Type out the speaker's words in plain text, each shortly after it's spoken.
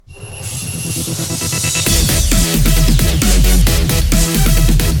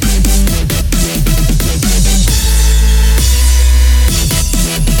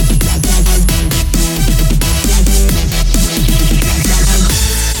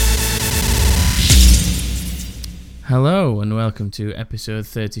Hello and welcome to episode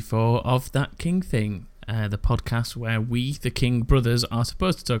 34 of That King Thing, the podcast where we, the King brothers, are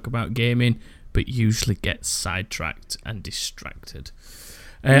supposed to talk about gaming, but usually get sidetracked and distracted.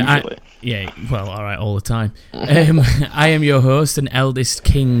 All the time. I am your host and eldest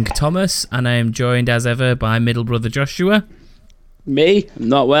King Thomas, and I am joined as ever by middle brother Joshua. Me? I'm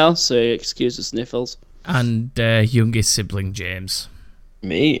not well, so excuse the sniffles. And youngest sibling James.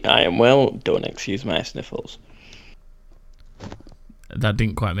 Me? I am well, don't excuse my sniffles. That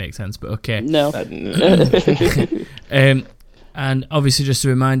didn't quite make sense, but okay. No. And obviously just a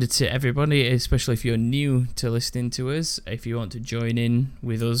reminder to everybody, especially if you're new to listening to us, if you want to join in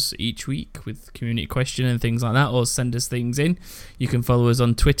with us each week with community question and things like that, or send us things in, you can follow us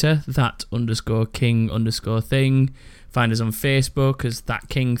on Twitter, _king_thing. Find us on Facebook as That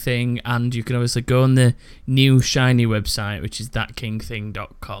King Thing, and you can obviously go on the new shiny website, which is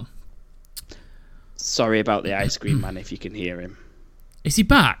thatkingthing.com. Sorry about the ice cream man if you can hear him. Is he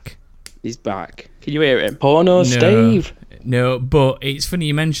back? He's back. Can you hear him? Porno Steve. No, but it's funny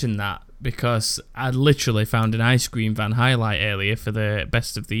you mentioned that because I literally found an ice cream van highlight earlier for the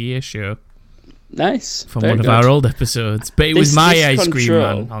Best of the Year show. Nice. From one of our old episodes. But it was my ice cream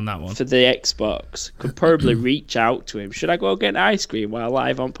man on that one. For the Xbox. Could probably reach out to him. Should I go get an ice cream while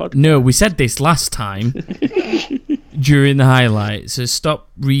live on podcast? No, we said this last time during the highlight, so stop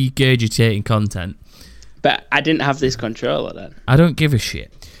regurgitating content. But I didn't have this controller then. I don't give a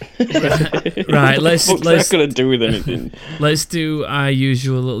shit. Right, let's What's that gonna do with anything? Let's do our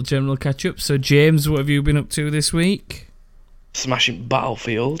usual little general catch up. So James, what have you been up to this week? Smashing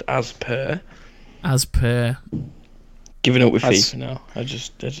Battlefield as per. Giving up with FIFA now. I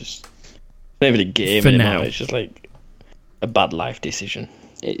just not even a game anymore. Now. It's just like a bad life decision.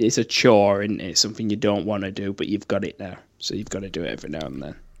 It's a chore, and it's something you don't want to do, but you've got it now, so you've got to do it every now and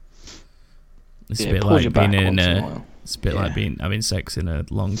then. It's a bit like being in it's a bit like having sex in a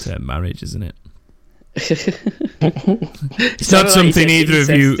long-term marriage, isn't it? It's not something either of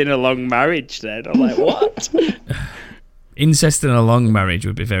you. In a long marriage, then I'm like, what? Incest in a long marriage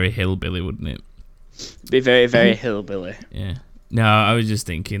would be very hillbilly, wouldn't it? Be very, very hillbilly. Yeah. No, I was just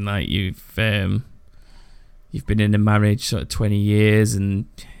thinking like you've been in a marriage sort of 20 years, and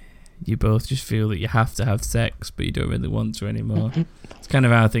you both just feel that you have to have sex, but you don't really want to anymore. It's kind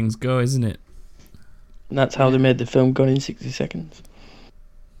of how things go, isn't it? And that's how they made the film Gone in 60 Seconds.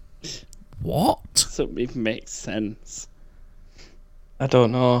 What? Something makes sense. I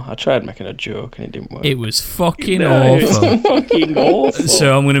don't know. I tried making a joke and it didn't work. It was fucking awful. It was fucking awful.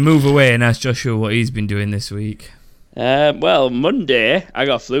 So I'm going to move away and ask Joshua what he's been doing this week. Well, Monday, I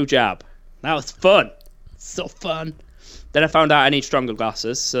got a flu jab. That was fun. So fun. Then I found out I need stronger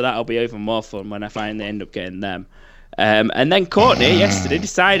glasses, so that'll be even more fun when I finally end up getting them. And then Courtney yesterday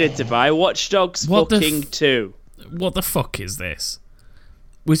decided to buy Watch Dogs 2. What the fuck is this?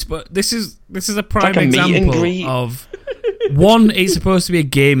 This is a prime like example of one. It's supposed to be a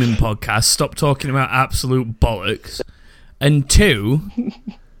gaming podcast. Stop talking about absolute bollocks. And two,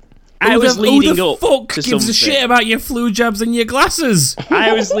 I was leading up to something. Who the fuck gives a shit about your flu jabs and your glasses?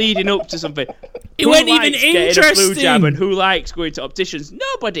 I was leading up to something. It wasn't even interesting. A flu jab and who likes going to opticians?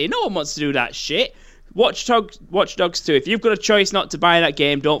 Nobody. No one wants to do that shit. Watch Dogs 2. If you've got a choice not to buy that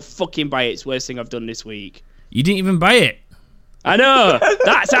game, don't fucking buy it. It's the worst thing I've done this week. You didn't even buy it. I know.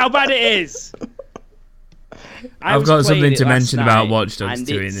 That's how bad it is. I've got something to mention about Watch Dogs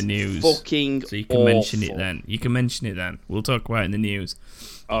 2 in the news. Fucking so you can mention it then. We'll talk about it in the news.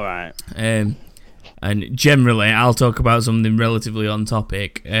 All right. And generally, I'll talk about something relatively on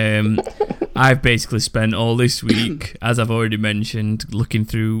topic. I've basically spent all this week, as I've already mentioned, listening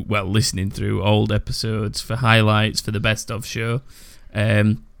through old episodes for highlights for the Best of show.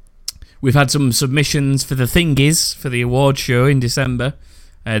 We've had some submissions for the Thingies, for the award show in December.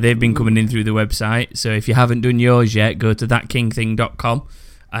 They've been coming in through the website. So if you haven't done yours yet, go to thatkingthing.com.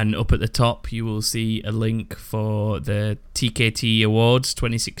 And up at the top, you will see a link for the TKT Awards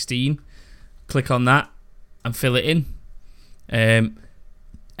 2016. Click on that and fill it in.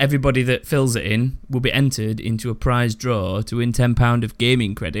 Everybody that fills it in will be entered into a prize draw to win £10 of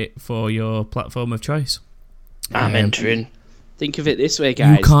gaming credit for your platform of choice. I'm entering. Think of it this way,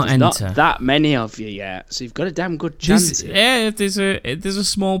 guys. You can't There's enter. Not that many of you yet, so you've got a damn good chance. There's a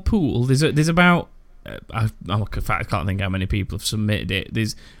small pool. There's about I can't think how many people have submitted it.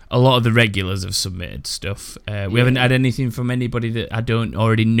 There's a lot of the regulars have submitted stuff. We haven't had anything from anybody that I don't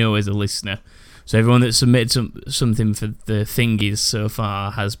already know as a listener. So everyone that submitted something for the Thingies so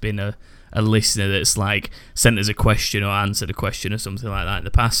far has been a listener that's like sent us a question or answered a question or something like that in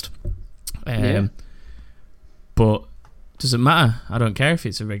the past. But Doesn't matter. I don't care if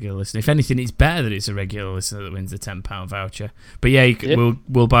it's a regular listener. If anything, it's better that it's a regular listener that wins the £10 voucher. But yeah,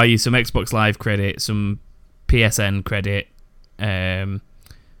 we'll buy you some Xbox Live credit, some PSN credit,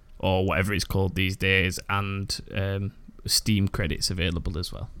 or whatever it's called these days, and Steam credits available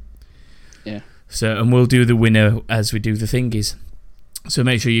as well. Yeah. So, and we'll do the winner as we do the thingies. So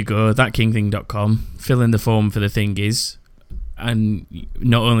make sure you go thatkingthing.com, fill in the form for the thingies, and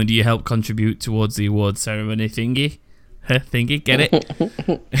not only do you help contribute towards the award ceremony thingy, get it?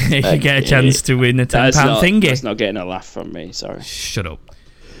 You get a chance to win a £10 thingy. That's not getting a laugh from me, sorry. Shut up.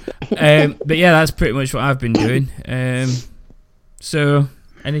 But yeah, that's pretty much what I've been doing. So,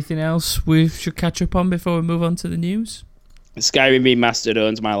 anything else we should catch up on before we move on to the news? Skyrim Remastered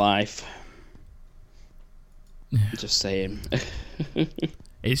owns my life. Just saying.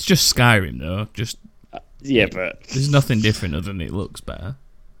 It's just Skyrim, though. Yeah, but there's nothing different other than it looks better.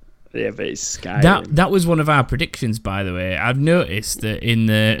 Yeah, but it's Skyrim. That was one of our predictions, by the way. I've noticed that in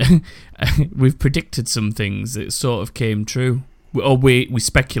the we've predicted some things that sort of came true, or we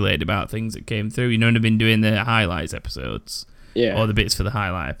speculated about things that came through. You know, I've been doing the highlights episodes, or the bits for the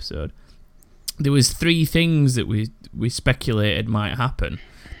highlight episode. There was 3 things that we speculated might happen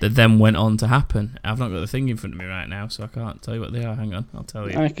that then went on to happen. I've not got the thing in front of me right now, so I can't tell you what they are. Hang on, I'll tell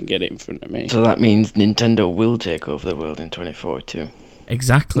you. I can get it in front of me. So that means Nintendo will take over the world in 2042.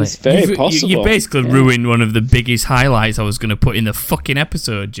 Exactly. It's very possible. You basically ruined one of the biggest highlights I was going to put in the fucking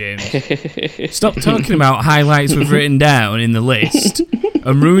episode, James. Stop talking about highlights we've written down in the list.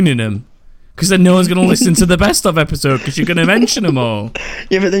 I'm ruining them. Because then no one's going to listen to the best of episode because you're going to mention them all.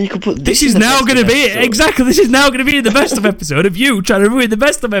 Yeah, but then you could put this is now going to be it. Exactly. This is now going to be the best of episode of you trying to ruin the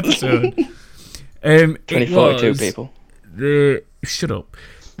best of episode. 2042 people. Shut up.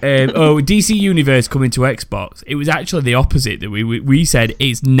 DC Universe coming to Xbox. It was actually the opposite that we said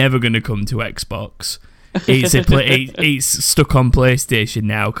it's never going to come to Xbox. It's stuck on PlayStation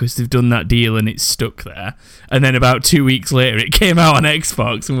now because they've done that deal and it's stuck there. And then about 2 weeks later, it came out on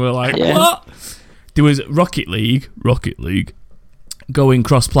Xbox, and we're like, what? There was Rocket League going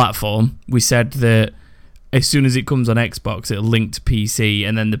cross-platform. We said that as soon as it comes on Xbox, it'll link to PC,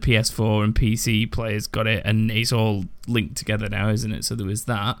 and then the PS4 and PC players got it, and it's all linked together now, isn't it? So there was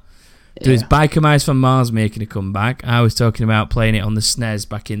that. Yeah. There was Biker Mice from Mars making a comeback. I was talking about playing it on the SNES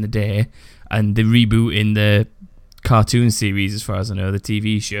back in the day, and the reboot in the cartoon series, as far as I know, the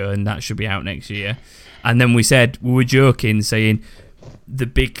TV show, and that should be out next year. And then we were joking, saying the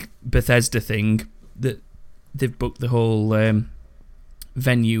big Bethesda thing that they've booked the whole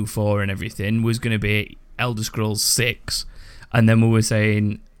venue for and everything was going to be Elder Scrolls 6, and then we were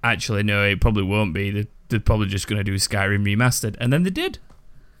saying, actually, no, it probably won't be. They're probably just going to do Skyrim Remastered, and then they did.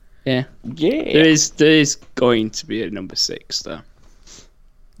 Yeah. There is going to be a number 6, though.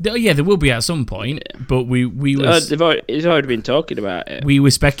 Yeah, there will be at some point, but it's already been talking about it. We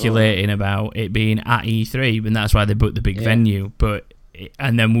were speculating about it being at E3, and that's why they booked the big venue.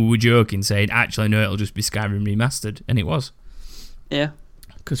 And then we were joking, saying, actually, no, it'll just be Skyrim Remastered, and it was. Yeah.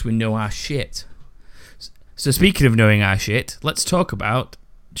 Because we know our shit. So speaking of knowing our shit, let's talk about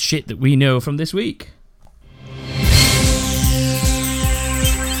shit that we know from this week.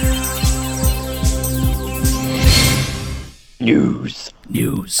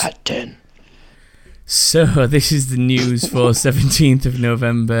 News at 10. So this is the news for 17th of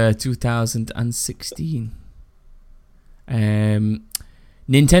November 2016.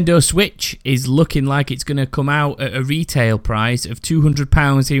 Nintendo Switch is looking like it's going to come out at a retail price of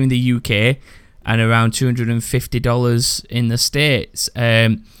 £200 here in the UK and around $250 in the States.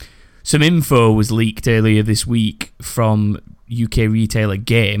 Some info was leaked earlier this week from UK retailer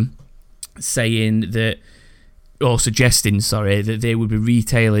Game, suggesting that they would be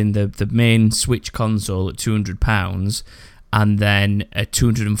retailing the main Switch console at £200 and then a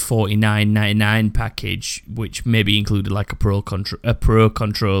 $249.99 package, which maybe included like a Pro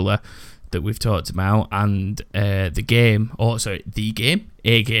controller that we've talked about, and a game. I think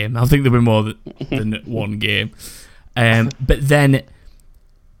there'll be more than one game. But then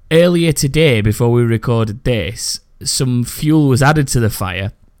earlier today, before we recorded this, some fuel was added to the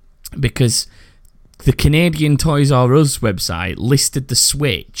fire because the Canadian Toys R Us website listed the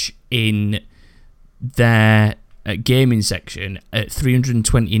Switch in their gaming section at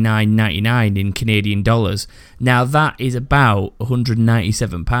 $329.99 in Canadian dollars. Now that is about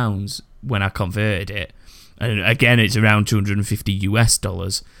 £197 when I converted it, and again it's around $250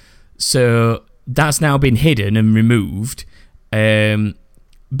 US. So that's now been hidden and removed, but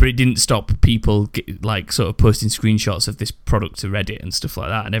it didn't stop people sort of posting screenshots of this product to Reddit and stuff like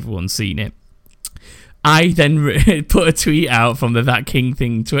that, and everyone's seen it. I then put a tweet out from the That King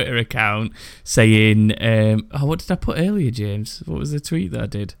Thing Twitter account saying, what did I put earlier, James? What was the tweet that I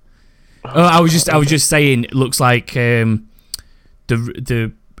did? I was just saying, it looks like it's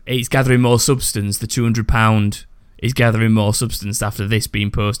gathering more substance. The £200 is gathering more substance after this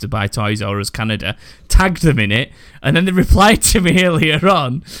being posted by Toys R Us Canada. Tagged them in it, and then they replied to me earlier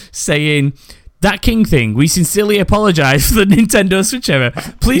on saying, "That King Thing, we sincerely apologise for the Nintendo Switch error.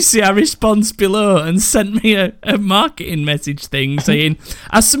 Please see our response below," and sent me a marketing message thing saying,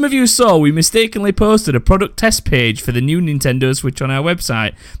 "As some of you saw, we mistakenly posted a product test page for the new Nintendo Switch on our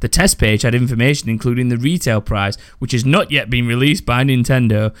website. The test page had information including the retail price, which has not yet been released by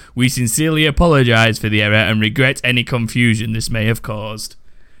Nintendo. We sincerely apologise for the error and regret any confusion this may have caused."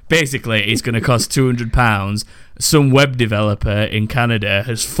 Basically, it's going to cost £200. Some web developer in Canada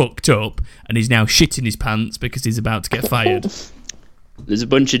has fucked up and he's now shitting his pants because he's about to get fired. There's a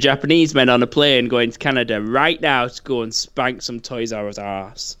bunch of Japanese men on a plane going to Canada right now to go and spank some Toys R Us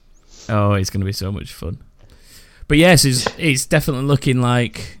arse. Oh, it's going to be so much fun. But yes, it's definitely looking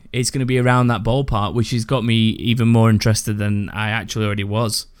like it's going to be around that ballpark, which has got me even more interested than I actually already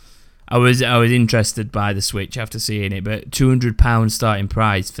was. I was interested by the Switch after seeing it, but £200 starting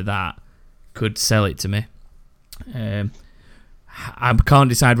price for that could sell it to me. I can't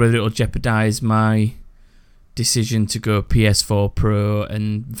decide whether it'll jeopardise my decision to go PS4 Pro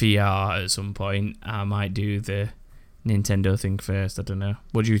and VR at some point. I might do the Nintendo thing first. I don't know.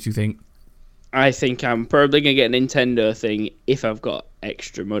 What do you two think? I think I'm probably going to get a Nintendo thing if I've got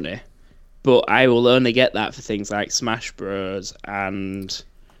extra money. But I will only get that for things like Smash Bros. And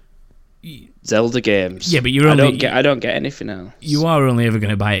Zelda games. Yeah, but I don't get anything else. You are only ever going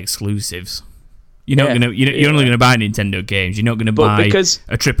to buy exclusives. You're only going to buy Nintendo games. You're not going to buy a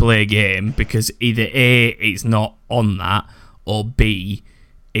AAA game because either A, it's not on that, or B,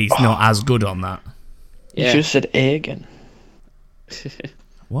 it's not as good on that. You just said A again.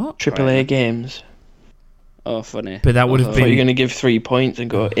 What? AAA games. Oh, funny. But that would have been... You're going to give 3 points and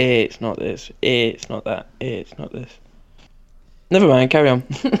go, A, it's not this. A, it's not that. A, it's not this. Never mind, carry on.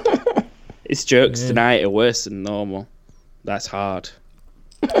 His jokes tonight are worse than normal. That's hard.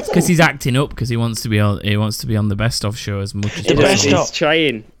 It's because he's acting up because he wants to be on the best of show as much as possible. He's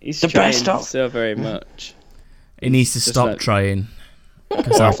trying. He's trying so very much. He needs to stop trying.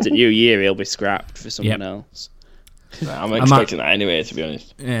 So after New Year, he'll be scrapped for someone else. I'm expecting that anyway, to be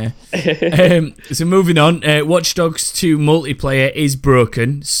honest. Yeah. So moving on, Watch Dogs 2 multiplayer is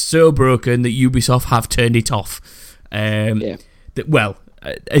broken, so broken that Ubisoft have turned it off.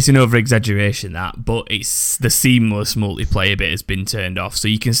 It's an over-exaggeration, but it's the seamless multiplayer bit has been turned off. So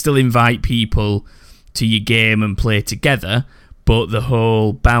you can still invite people to your game and play together, but the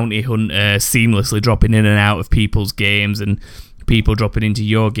whole bounty hunter seamlessly dropping in and out of people's games and people dropping into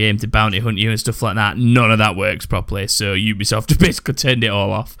your game to bounty hunt you and stuff like that, none of that works properly. So Ubisoft basically turned it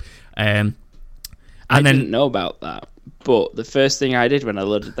all off. I didn't know about that. But the first thing I did when I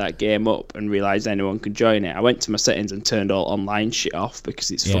loaded that game up and realised anyone could join it, I went to my settings and turned all online shit off because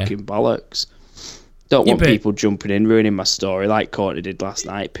it's fucking bollocks. Don't want people jumping in, ruining my story like Courtney did last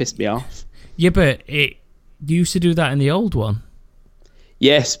night. It pissed me off. Yeah, but it used to do that in the old one.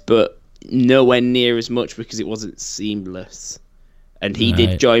 Yes, but nowhere near as much because it wasn't seamless. And he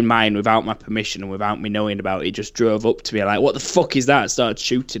did join mine without my permission and without me knowing about it. He just drove up to me like, what the fuck is that? Started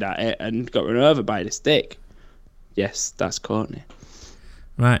shooting at it and got run over by the stick. Yes, that's Courtney.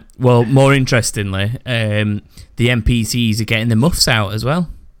 Right. Well, more interestingly, the NPCs are getting the muffs out as well.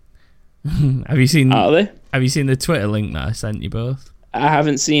 Have you seen? Are they? Have you seen the Twitter link that I sent you both? I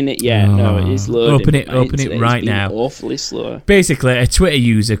haven't seen it yet. No, it is loading. Open it right now. Awfully slow. Basically, a Twitter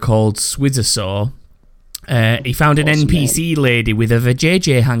user called Swizzasaw. He found an NPC lady with a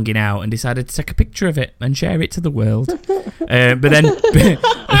vajayjay hanging out and decided to take a picture of it and share it to the world. But then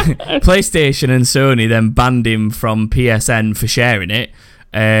PlayStation and Sony then banned him from PSN for sharing it.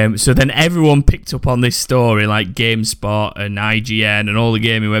 So then everyone picked up on this story, like GameSpot and IGN and all the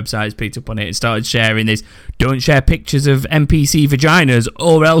gaming websites picked up on it and started sharing this. Don't share pictures of NPC vaginas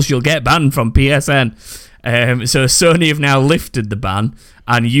or else you'll get banned from PSN. So Sony have now lifted the ban,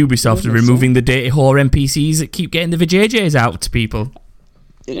 and Ubisoft are removing the dirty whore NPCs that keep getting the vajayjays out to people.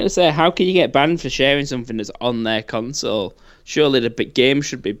 I'm going to say, how can you get banned for sharing something that's on their console? Surely the big game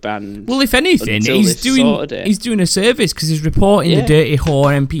should be banned. Well, if anything, he's doing a service because he's reporting the dirty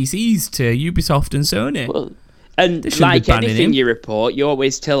whore NPCs to Ubisoft and Sony. Well, and like anything you report, you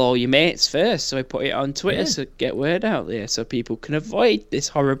always tell all your mates first, so I put it on Twitter to get word out there so people can avoid this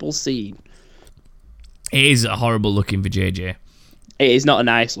horrible scene. It is a horrible looking vajayjay. It is not a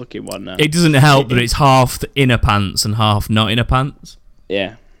nice looking one, no. It doesn't help that it's half inner pants and half not inner pants.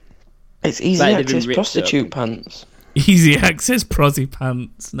 Yeah. It's easy Like they've been access ripped prostitute up. pants. Easy access prosy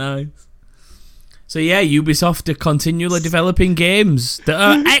pants. Nice. So yeah, Ubisoft are continually developing games that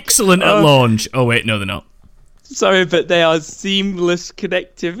are excellent at launch. Oh wait, no, they're not. Sorry, but they are seamless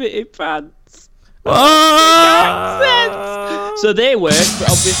connectivity pants. Oh! So they work, but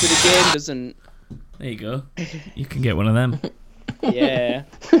obviously the game doesn't. There you go. You can get one of them. Yeah.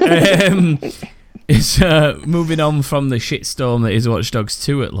 It's moving on from the shitstorm that is Watch Dogs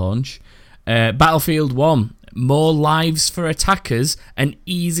 2 at launch. Battlefield 1. More lives for attackers and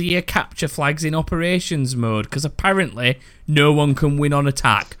easier capture flags in operations mode, because apparently no one can win on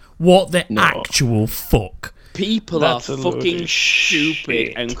attack. What the actual fuck? People That's are a load fucking of stupid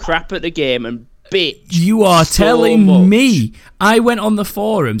shit. and crap at the game and bitch. You are so telling much. me. I went on the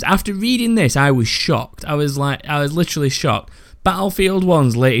forums. After reading this, I was shocked. I was literally shocked. Battlefield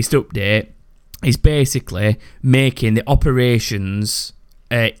 1's latest update is basically making the operations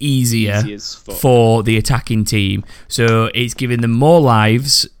easier Easy as fuck. for the attacking team. So it's giving them more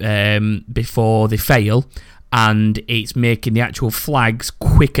lives before they fail, and it's making the actual flags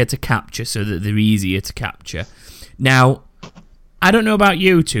quicker to capture so that they're easier to capture. Now, I don't know about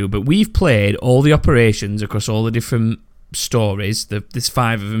you two, but we've played all the operations across all the different stories. There's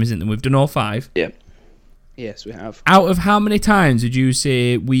 5 of them, isn't there? We've done all 5. Yeah. Yes, we have. Out of how many times would you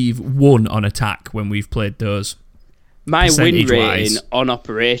say we've won on attack when we've played those? My win rating Percentage-wise. on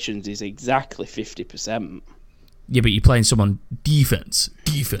operations is exactly 50%. Yeah, but you're playing someone defense.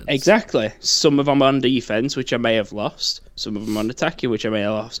 Exactly. Some of them on defense, which I may have lost. Some of them on attacking, which I may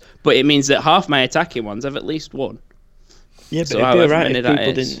have lost. But it means that half my attacking ones have at least won. Yeah, but So it'd be however alright many if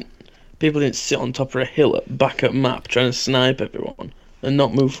that is. people didn't sit on top of a hill at back up map trying to snipe everyone and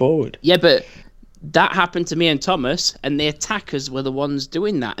not move forward. Yeah, but that happened to me and Thomas, and the attackers were the ones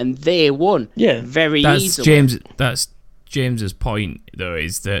doing that, and they won. Yeah. Very That's easily. That's James's point, though,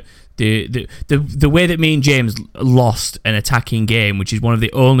 is that the way that me and James lost an attacking game, which is one of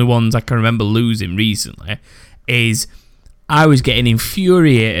the only ones I can remember losing recently, is I was getting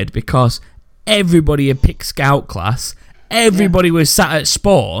infuriated because everybody had picked scout class, everybody was sat at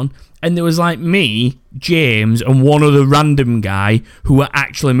spawn, and there was like me, James, and one other random guy who were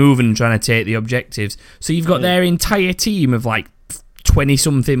actually moving and trying to take the objectives. So you've got their entire team of like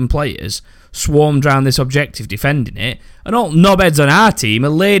 20-something players swarmed around this objective defending it, and all knobheads on our team are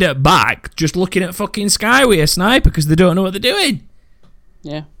laid at back just looking at fucking sky with a sniper because they don't know what they're doing.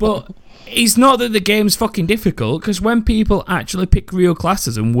 Yeah. But it's not that the game's fucking difficult, because when people actually pick real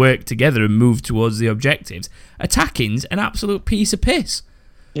classes and work together and move towards the objectives, attacking's an absolute piece of piss.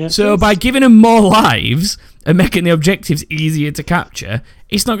 Yeah. So by giving them more lives and making the objectives easier to capture,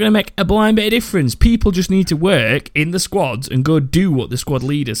 it's not going to make a blind bit of difference. People just need to work in the squads and go do what the squad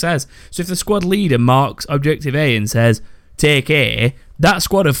leader says. So if the squad leader marks objective A and says, take A, that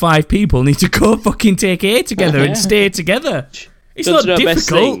squad of 5 people need to go fucking take A together and stay together. It's Don't not you know best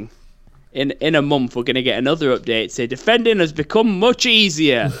difficult. thing? In a month, we're going to get another update. Say, defending has become much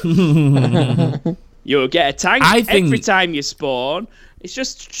easier. You'll get a tank every time you spawn. It's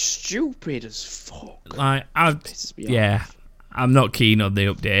just stupid as fuck. Like, Pisses me off. yeah, I'm not keen on the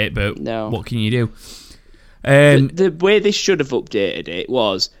update, but No. what can you do? The way they should have updated it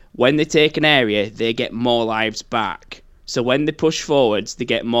was when they take an area, they get more lives back. So when they push forwards, they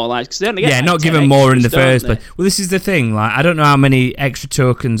get more lives. 'Cause they only get like not 10 given more in the extras, don't first they? place. Well, this is the thing. Like, I don't know how many extra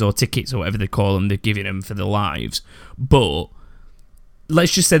tokens or tickets or whatever they call them they're giving them for the lives, but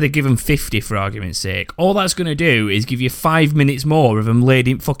let's just say they give them 50 for argument's sake. All that's going to do is give you 5 minutes more of them laid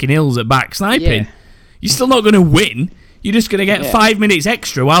in fucking hills at back sniping. Yeah. You're still not going to win. You're just going to get 5 minutes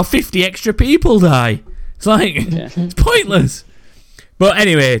extra while 50 extra people die. It's like, it's pointless. But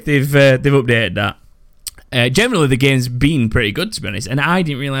anyway, they've updated that. Generally, the game's been pretty good, to be honest, and I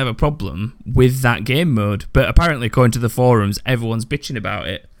didn't really have a problem with that game mode. But apparently, according to the forums, everyone's bitching about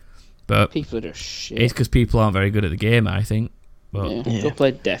it. But People are just shit. it's because people aren't very good at the game, I think. But Yeah. Go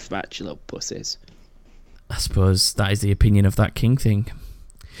play deathmatch, you little pussies. I suppose that is the opinion of that king thing.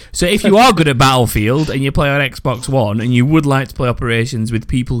 So if you are good at Battlefield and you play on Xbox One and you would like to play Operations with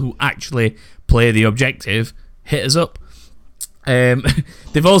people who actually play the objective, hit us up.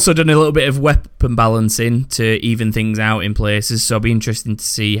 They've also done a little bit of weapon balancing to even things out in places, so it'll be interesting to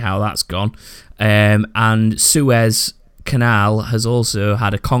see how that's gone. And Suez Canal has also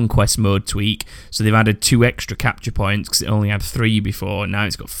had a conquest mode tweak, so they've added 2 extra capture points because it only had 3 before, and now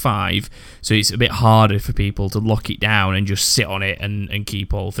it's got 5, so it's a bit harder for people to lock it down and just sit on it and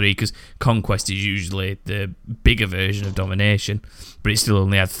keep all 3, because conquest is usually the bigger version of domination, but it still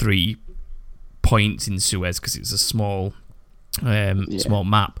only had 3 points in Suez because it's a small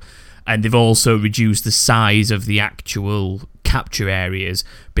map. And they've also reduced the size of the actual capture areas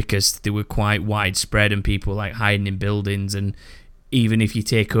because they were quite widespread and people like hiding in buildings. And even if you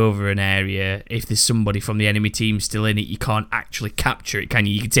take over an area, if there's somebody from the enemy team still in it, you can't actually capture it, can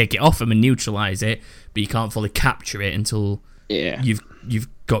you? You can take it off them and neutralize it, but you can't fully capture it until you've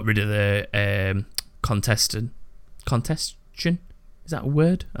got rid of the contestation. Is that a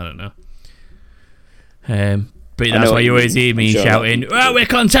word? I don't know. But that's why you always hear me shouting, "Oh, we're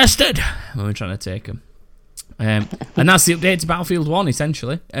contested!" when we're trying to take them. And that's the update to Battlefield 1,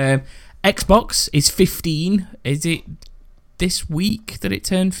 essentially. Xbox is 15. Is it this week that it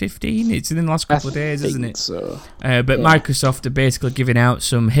turned 15? It's in the last couple of days, isn't it? So. But Microsoft are basically giving out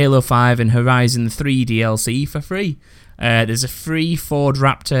some Halo 5 and Horizon 3 DLC for free. There's a free Ford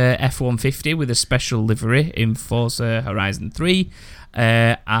Raptor F-150 with a special livery in Forza Horizon 3.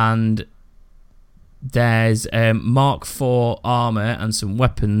 And there's Mark IV armor and some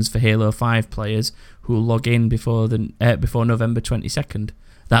weapons for Halo 5 players who will log in before November 22nd.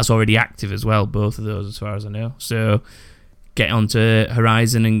 That's already active as well, both of those as far as I know. So get onto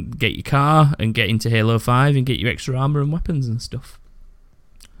Horizon and get your car, and get into Halo 5 and get your extra armor and weapons and stuff.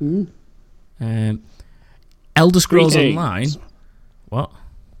 Elder Scrolls Online. What?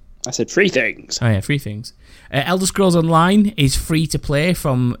 I said free things. Oh yeah, free things. Elder Scrolls Online is free to play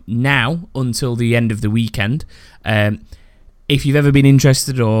from now until the end of the weekend. If you've ever been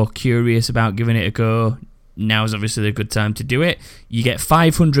interested or curious about giving it a go, now's obviously a good time to do it. You get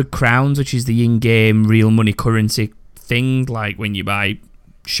 500 crowns, which is the in-game real money currency thing, like when you buy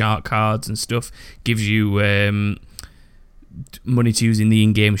shark cards and stuff. Gives you money to use in the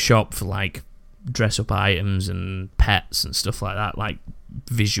in-game shop for like dress-up items and pets and stuff like that, like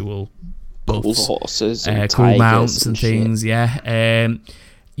visual buffs, cool horses, and cool mounts and shit. things.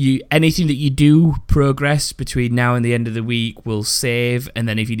 Anything that you do progress between now and the end of the week will save, and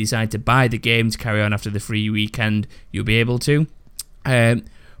then if you decide to buy the game to carry on after the free weekend, you'll be able to.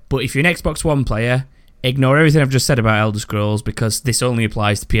 But if you're an Xbox One player, ignore everything I've just said about Elder Scrolls, because this only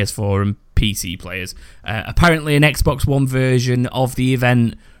applies to PS4 and PC players. Apparently an Xbox One version of the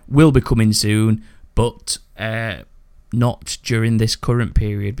event will be coming soon, but not during this current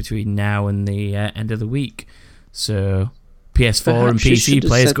period between now and the end of the week. So PS4 and PC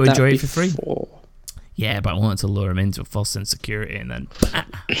players go enjoy it for free. Yeah, but I wanted to lure them into a false sense of security and then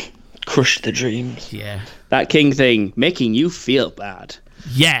crush the dreams. Yeah, that King thing making you feel bad.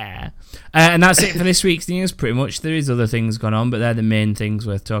 Yeah. And that's it for this week's news, pretty much. There is other things going on, but they're the main things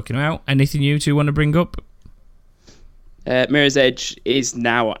worth talking about. Anything you two want to bring up? Mirror's Edge is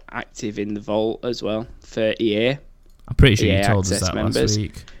now active in the vault as well for EA. I'm pretty sure EA you told us that members. last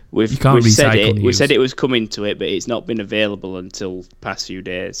week. We've said it. We said it was coming to it, but it's not been available until the past few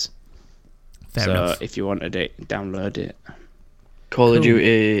days. Fair enough. If you wanted it, download it. Call of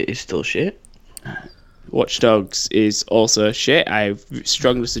Duty is still shit. Watch Dogs is also shit. I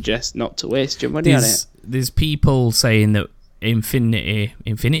strongly suggest not to waste your money on it. There's people saying that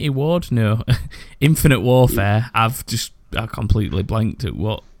Infinite Warfare. I completely blanked at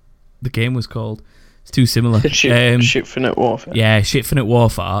what the game was called. It's too similar. Shitfinite Warfare. Yeah, Shitfinite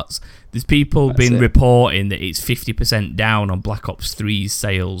Warfarts. There's people reporting that it's 50% down on Black Ops 3's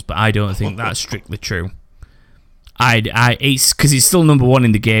sales, but I don't think that's strictly true. It's because it's still number one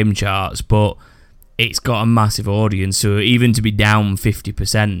in the game charts, but it's got a massive audience. So even to be down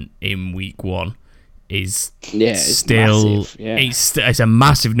 50% in week one is still massive, it's a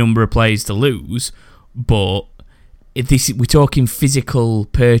massive number of players to lose. But we're talking physical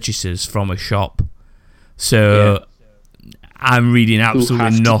purchases from a shop. So I'm reading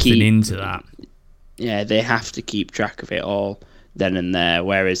absolutely nothing into that. Yeah, they have to keep track of it all then and there,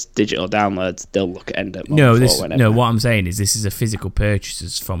 whereas digital downloads, they'll look at end up. What I'm saying is this is a physical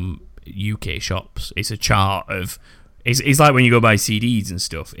purchases from UK shops. It's a chart of... It's like when you go buy CDs and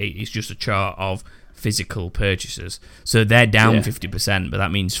stuff. It's just a chart of physical purchases. So they're down 50%, but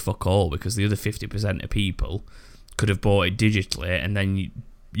that means fuck all, because the other 50% of people could have bought it digitally, and then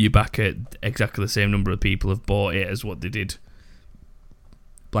you're back at exactly the same number of people have bought it as what they did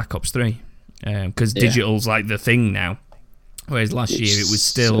Black Ops 3. Because digital's like the thing now. Whereas last year it was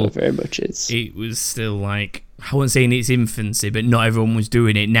still... very much is. It was still like... I wouldn't say in its infancy, but not everyone was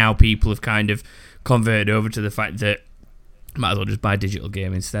doing it. Now people have kind of converted over to the fact that might as well just buy a digital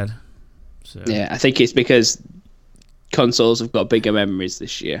game instead. So. Yeah, I think it's because consoles have got bigger memories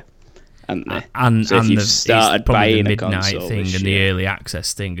this year. And so if you've started buying the a console thing and the early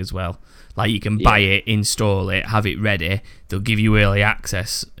access thing as well. Like you can buy it, install it, have it ready. They'll give you early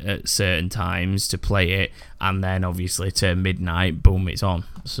access at certain times to play it, and then obviously to midnight, boom, it's on.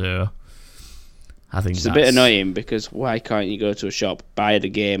 So I think it's a bit annoying, because why can't you go to a shop, buy the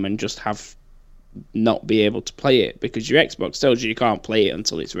game, and just have not be able to play it, because your Xbox tells you can't play it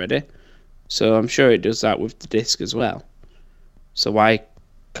until it's ready. So I'm sure it does that with the disc as well. So why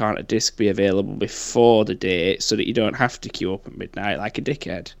can't a disc be available before the date so that you don't have to queue up at midnight like a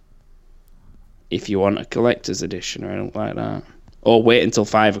dickhead? If you want a collector's edition or anything like that. Or wait until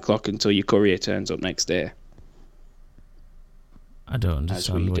 5 o'clock until your courier turns up next day. I don't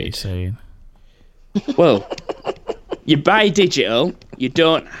understand what you're saying. Well, you buy digital, you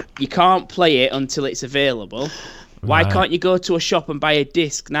can't play it until it's available. Why can't you go to a shop and buy a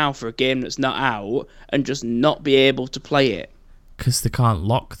disc now for a game that's not out and just not be able to play it? Because they can't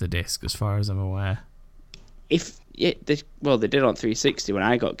lock the disc, as far as I'm aware. They did on 360 when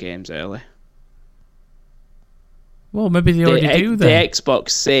I got games early. Well, maybe they already do then. The Xbox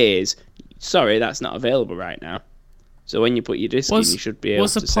says, sorry, that's not available right now. So when you put your disc in, you should be able to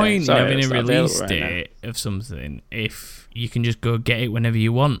say, what's the point in having a release right date of something if you can just go get it whenever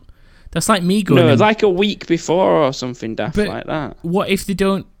you want? That's like me going... No, like a week before or something daft like that. What if they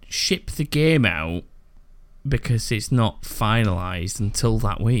don't ship the game because it's not finalised until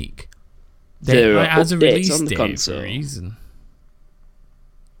that week? There are as a updates release on the date console. for a reason.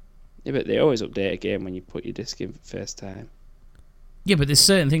 Yeah, but they always update a game when you put your disc in for the first time. Yeah, but there's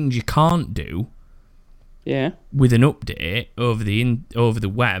certain things you can't do. Yeah. With an update over the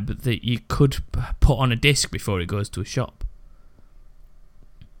web that you could put on a disc before it goes to a shop.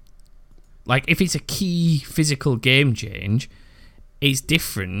 Like, if it's a key physical game change, it's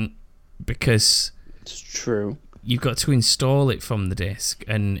different because... It's true. You've got to install it from the disc,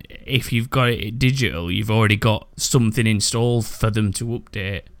 and if you've got it digital, you've already got something installed for them to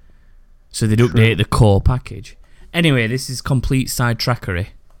update. So they'd update the core package. Anyway, this is complete sidetrackery.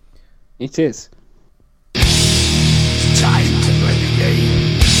 It is. Time to play the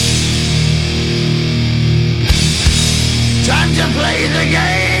game. Time to play the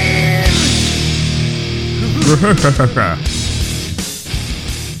game.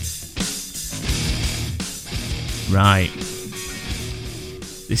 Right.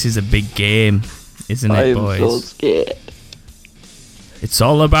 This is a big game, isn't it, boys? I'm so scared. It's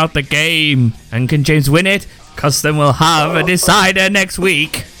all about the game. And can James win it? Because then we'll have a decider next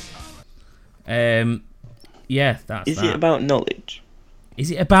week. Yeah, that's Is it about knowledge?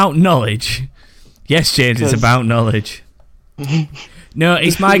 Is it about knowledge? Yes, James, it's about knowledge. No,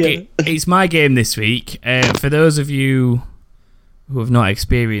 it's my it's my game this week. For those of you who have not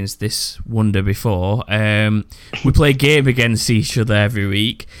experienced this wonder before, we play a game against each other every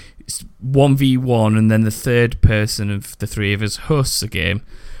week. It's 1v1, and then the third person of the three of us hosts a game.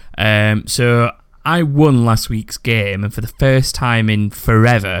 So I won last week's game, and for the first time in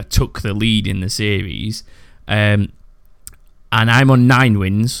forever, took the lead in the series. And I'm on 9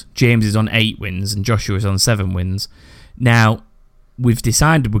 wins, James is on 8 wins, and Joshua's on 7 wins. Now, we've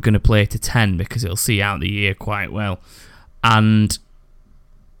decided we're going to play to 10 because it'll see out the year quite well. And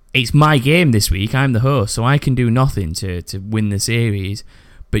it's my game this week, I'm the host, so I can do nothing to win the series.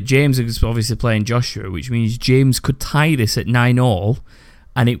 But James is obviously playing Joshua, which means James could tie this at 9-all,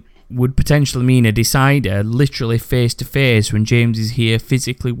 and it would potentially mean a decider literally face-to-face when James is here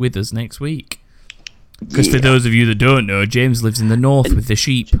physically with us next week. Because for those of you that don't know, James lives in the north with the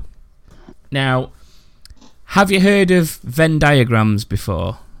sheep. Now, have you heard of Venn diagrams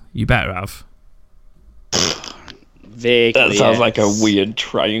before? You better have. Vaguely, That sounds like a weird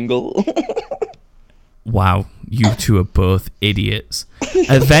triangle. Wow, you two are both idiots.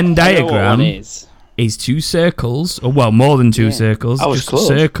 A Venn diagram is 2 circles, or well, more than 2 circles, just close.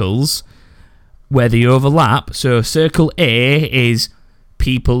 circles where they overlap. So circle A is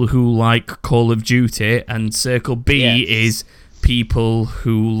people who like Call of Duty, and circle B is people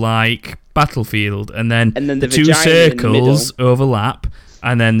who like Battlefield, and then the 2 circles overlap,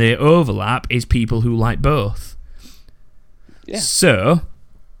 and then the overlap is people who like both. Yeah. So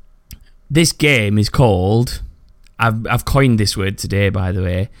this game is called, I've coined this word today, by the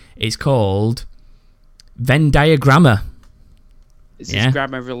way, it's called Venn diagramma. Is this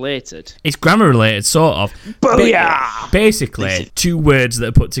grammar related? It's grammar related, sort of. Booyah! Basically, 2 words that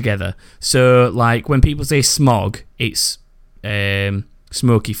are put together. So, like, when people say smog, it's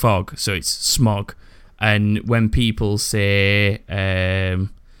smoky fog, so it's smog. And when people say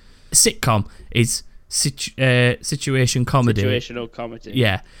sitcom, it's situation comedy. Situational comedy.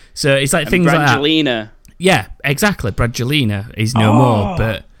 Yeah. So it's like things Brangelina. like that. Yeah, exactly. Brangelina is no more,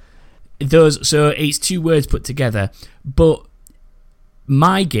 but so it's 2 words put together. But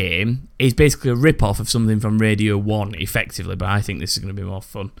my game is basically a rip-off of something from Radio 1, effectively, but I think this is going to be more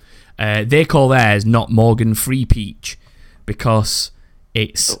fun. They call theirs Not Morgan Free Peach, because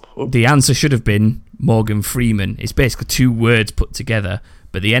it's the answer should have been Morgan Freeman. It's basically 2 words put together,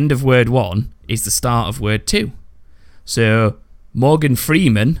 but the end of word 1 is the start of word 2. So Morgan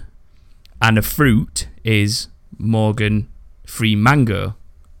Freeman and a fruit is Morgan Free Mango.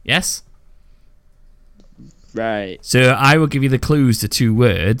 Yes? Right. So I will give you the clues to 2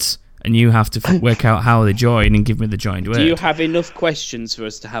 words, and you have to work out how they join and give me the joined word. Do you have enough questions for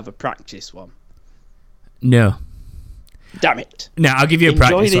us to have a practice one? No. Damn it. No, I'll give you a Enjoy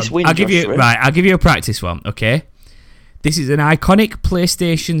practice this one. win, I'll give you Joshua. I'll give you a practice one, okay? This is an iconic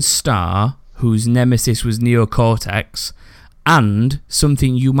PlayStation star whose nemesis was Neo Cortex, and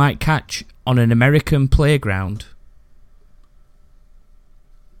something you might catch on an American playground.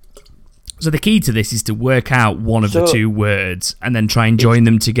 So the key to this is to work out one of the 2 words and then try and join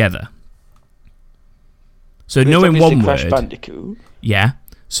them together. So knowing one Crash word, Bandicoot. yeah.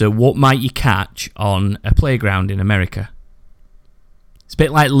 So what might you catch on a playground in America? It's a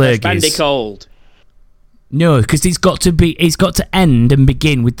bit like Lurgies. Bandicoot. No, because it's got to end and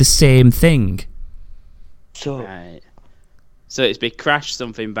begin with the same thing. So Right. So it's be Crash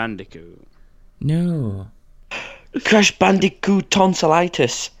something Bandicoot. No. Crash Bandicoot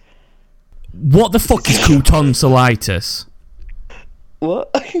tonsillitis. What the fuck is tonsillitis? What?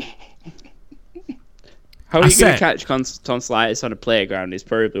 How are I you going said- to catch tonsillitis on a playground is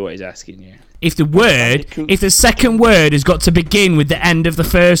probably what he's asking you. If the second word has got to begin with the end of the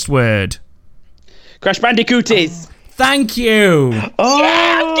first word. Crash Bandicoot is. Thank you.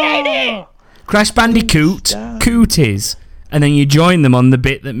 Oh, Crash Bandicoot, cooties, and then you join them on the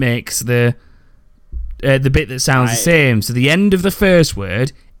bit that makes the bit that sounds the same. So the end of the first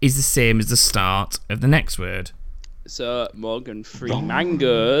word is the same as the start of the next word. So Morgan Free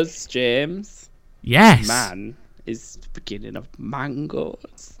Mangoes, James. Yes. Man is the beginning of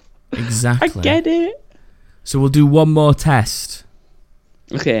mangoes. Exactly. I get it. So we'll do one more test,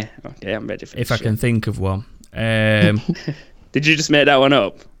 Okay, I'm ready for if this I can shit. think of one. Did you just make that one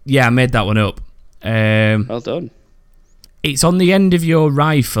up? Yeah, I made that one up. Well done. It's on the end of your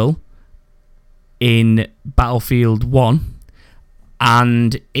rifle in Battlefield 1,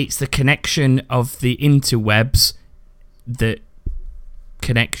 and it's the connection of the interwebs that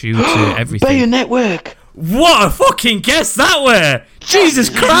connects you to everything. Bayer Network. What a fucking guess that were! Jesus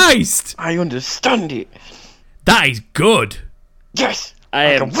Christ! I understand it. That is good. Yes. I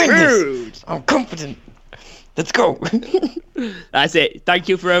am can win this. rude. I'm confident. Let's go. That's it. Thank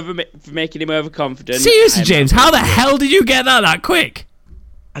you for making him overconfident. Seriously, I'm James, how the hell did you get that quick?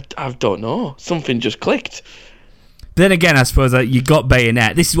 I don't know. Something just clicked. Then again, I suppose that you got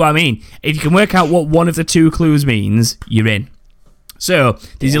bayonet. This is what I mean. If you can work out what one of the 2 clues means, you're in. So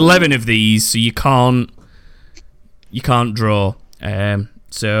there's 11 of these, so you can't draw.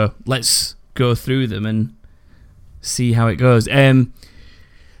 So let's go through them and see how it goes.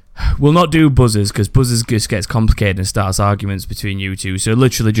 We'll not do buzzers because buzzers just gets complicated and starts arguments between you two. So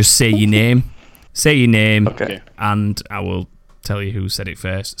literally just say your name. Say your name, Okay. and I will tell you who said it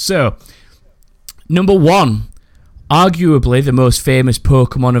first. So, number 1, arguably the most famous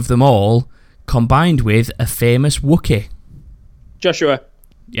Pokemon of them all, combined with a famous Wookiee. Joshua,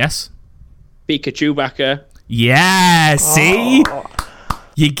 Yes? Pikachu backer. Yeah, see?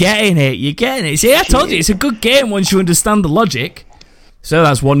 You're getting it. See, I told you, it's a good game once you understand the logic. So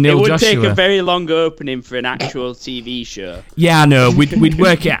that's 1-0 It would Joshua. take a very long opening for an actual TV show. Yeah, I know. We'd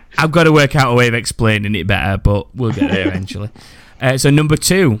work it. I've got to work out a way of explaining it better, but we'll get there eventually. So number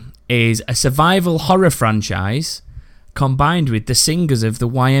 2 is a survival horror franchise combined with the singers of the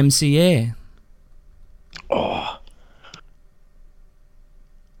YMCA.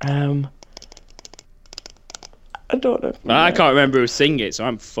 I don't know. Well, I can't remember who sang it, so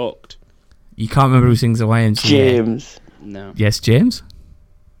I'm fucked. You can't remember who sings the YMCA? James. No. Yes, James?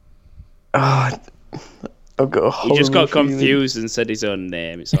 I've got a He just got horrible feeling. confused and said his own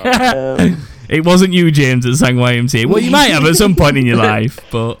name. It's all right. It wasn't you, James, that sang YMCA. Well, you might have at some point in your life,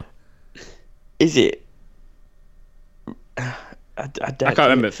 but... Is it? I I can't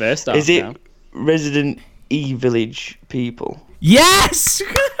remember the first half Is it now. Resident E-Village people? Yes!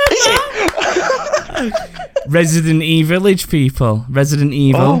 Resident Evil Village people. Resident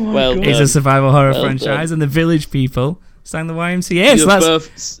Evil Well is done. a survival horror Well franchise, done. and the Village people sang the YMCA. So You that's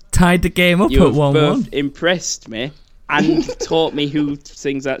both, tied the game up you at have 1-1. both impressed me and taught me who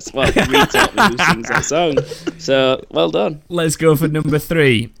sings that. Well, re-taught me who sings that song. So well done, Let's go for number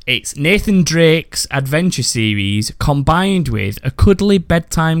 3. It's Nathan Drake's adventure series combined with a cuddly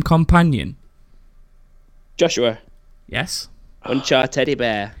bedtime companion. Joshua. Yes? Uncharted Teddy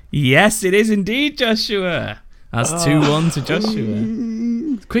Bear. Yes, it is indeed, Joshua. That's 2-1 to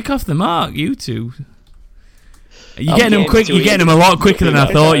Joshua. Quick off the mark, you two. You're getting them quick. You're getting them a lot quicker than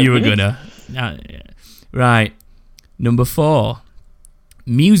I thought you were gonna. Right, number 4.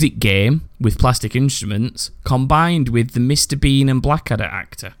 music game with plastic instruments combined with the Mr. Bean and Blackadder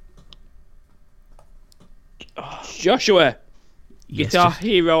actor? Joshua. Yes, Guitar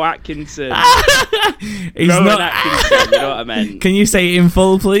Hero Atkinson. He's Rowan not. Atkinson, you know what I meant. Can you say it in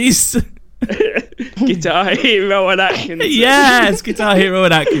full, please? Guitar Hero and Atkinson. Yes, Guitar Hero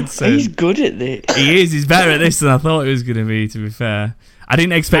and Atkinson. He's good at this. He is. He's better at this than I thought he was going to be, to be fair. I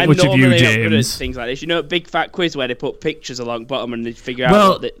didn't expect much of you, normally not good at James. things like this. You know, Big Fat Quiz where they put pictures along bottom and they figure out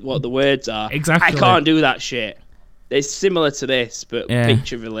Well, what the words are. exactly. I can't do that shit. It's similar to this, but Yeah.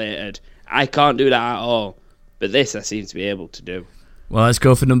 picture related. I can't do that at all. But this I seem to be able to do. Well, let's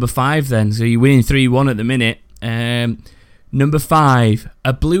go for number 5 then. So you're winning 3-1 at the minute. Number 5,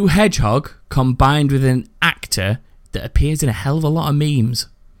 a blue hedgehog combined with an actor that appears in a hell of a lot of memes.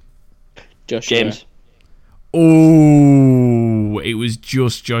 Joshua. James. Oh, it was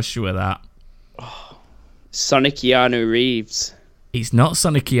just Joshua that. Sonic Keanu Reeves. It's not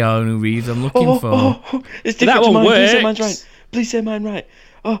Sonic Keanu Reeves I'm looking for. It's That different to one mine. Please say works. mine's right. Please say mine right.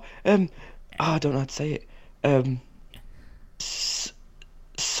 I don't know how to say it.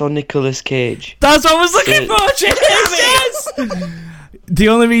 Nicolas Cage. That's what I was looking for, James! Yes! The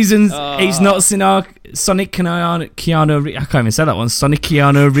only reason it's not Sonic Keanu Reeves, I can't even say that one, Sonic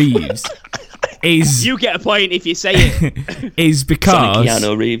Keanu Reeves, is You get a point if you say it. is because Sonic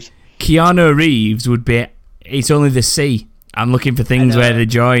Keanu Reeves. Keanu Reeves would be, it's only the C. I'm looking for things I know. where they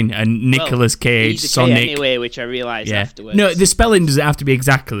join, and Nicolas Cage, He's a K Sonic. anyway, which I realised Yeah. afterwards. No, the spelling doesn't have to be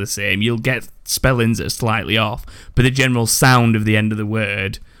exactly the same. You'll get spellings that are slightly off, but the general sound of the end of the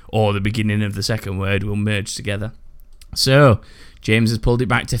word or the beginning of the second word will merge together. So, James has pulled it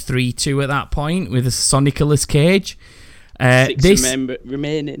back to 3-2 at that point with a Sonicolas Cage. Six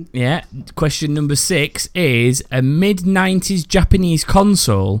remaining. Yeah, question number 6 is a mid-90s Japanese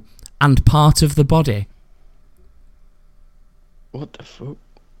console and part of the body. What the fuck?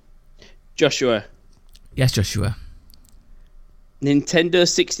 Joshua. Yes, Joshua. Nintendo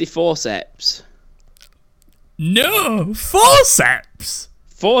 64 seps. No, forceps.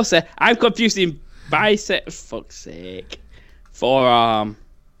 Forceps. I'm confusing bicep. Fuck's sake. Forearm.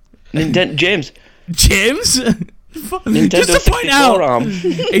 James. James? Nintendo Just to point 64 out, arm.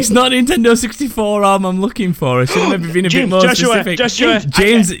 it's not Nintendo 64 arm I'm looking for. I should have maybe been a bit more specific. Joshua.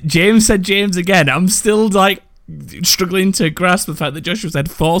 James said James again. I'm still like struggling to grasp the fact that Joshua said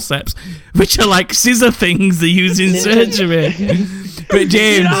forceps, which are like scissor things they use in surgery. But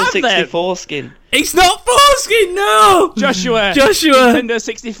James, have them. 64 skin. it's not foreskin, no! Joshua. Joshua. Nintendo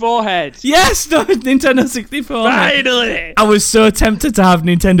 64 head. Yes, no, Nintendo 64. Finally. I was so tempted to have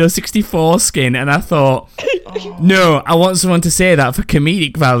Nintendo 64 skin, and I thought, no, I want someone to say that for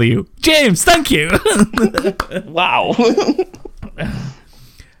comedic value. James, thank you. Wow.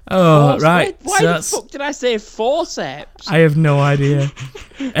 Oh, right. Why so the that's- fuck did I say forceps? I have no idea.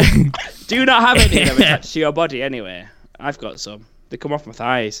 Do you not have any of them attached to your body anyway? I've got some. They come off my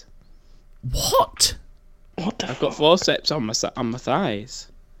thighs. What? What the I've got forceps on my thighs.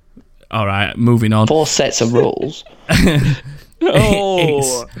 All right, moving on. 4 sets of rolls.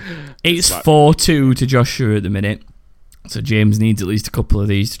 Oh. It's 4-2 to Joshua at the minute. So James needs at least a couple of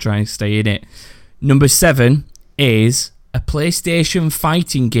these to try and stay in it. Number 7 is a PlayStation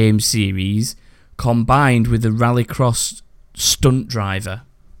fighting game series combined with a Rallycross stunt driver.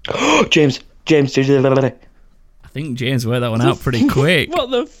 James. I think James worked that one out pretty quick. What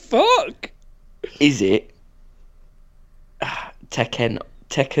the fuck? Is it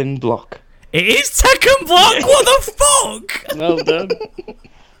Tekken Block? It is Tekken Block. What the fuck? Well done.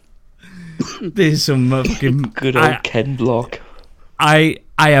 There's some fucking Good old Ken Block. I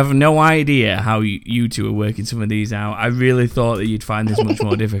have no idea how you two are working some of these out. I really thought that you'd find this much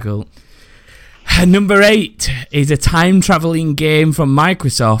more difficult. Number 8 is a time-traveling game from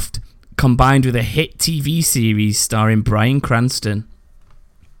Microsoft combined with a hit TV series starring Bryan Cranston.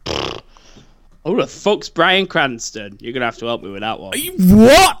 Who the fuck's Bryan Cranston? You're going to have to help me with that one.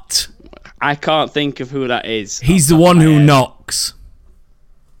 What? I can't think of who that is. He's the one who knocks.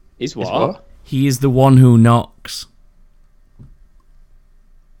 He's what? He is the one who knocks.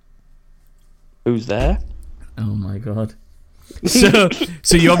 Who's there? Oh my god. So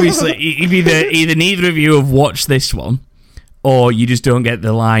you obviously either neither of you have watched this one, or you just don't get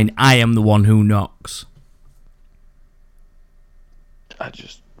the line, I am the one who knocks.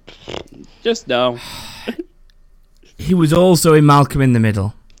 Just no. He was also in Malcolm in the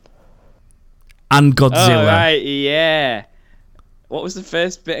Middle. And Godzilla. Oh, right, yeah. What was the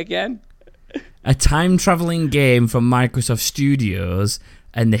first bit again? A time-traveling game from Microsoft Studios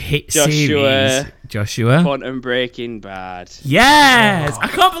and the hit series... Joshua. Quantum Breaking Bad. Yes! I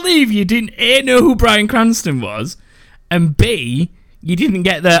can't believe you didn't A, know who Bryan Cranston was, and B, You didn't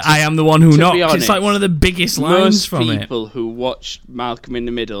get the "I am the one who To be knocks." It's honest, like one of the biggest lines most from it. people who watched Malcolm in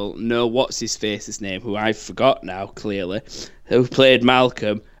the Middle know what's his face's name, who I forgot now clearly, who played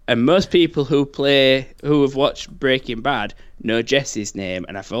Malcolm, and most people who have watched Breaking Bad know Jesse's name,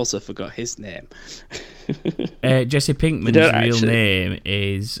 and I've also forgot his name. Jesse Pinkman's real name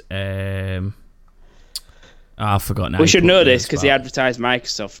is. I forgot now. We should know this because he advertised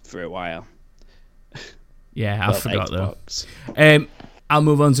Microsoft for a while. Yeah, I forgot Xbox. though. I'll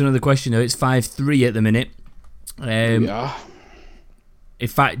move on to another question though. It's 5-3 at the minute. Yeah. In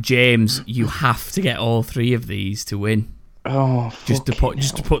fact, James, you have to get all three of these to win. Oh, Just to put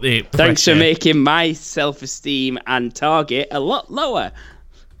the Thanks for pressure. making my self-esteem and target a lot lower.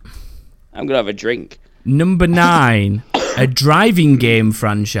 I'm gonna have a drink. Number 9, a driving game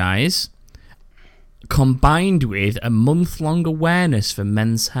franchise combined with a month-long awareness for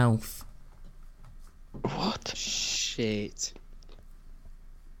men's health. what? Shit.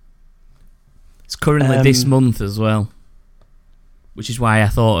 It's currently this month as well, which is why I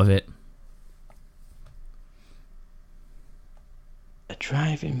thought of it. A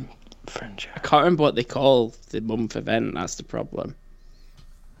driving franchise. I can't remember what they call the month event. That's the problem.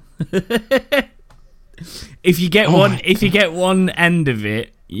 If you get one end of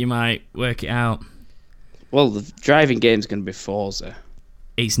it, you might work it out. Well, the driving game's going to be Forza.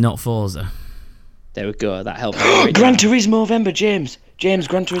 It's not Forza. There we go. That helped. Right Gran now. Turismo November, James. James,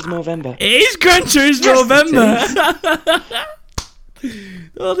 Gran Turismo November. It is Gran Turismo November.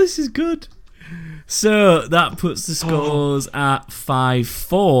 Oh, this is good. So that puts the scores at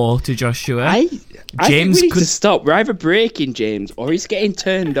 5-4 to Joshua. I James think we need could- to stop. We're either breaking James or he's getting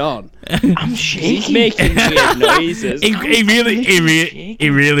turned on. I'm He's shaking. making weird noises. He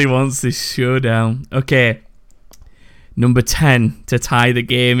really wants this showdown. Okay. Number 10 to tie the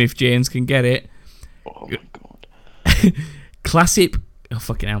game if James can get it. Oh my god. Classic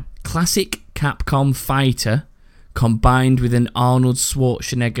Capcom fighter combined with an Arnold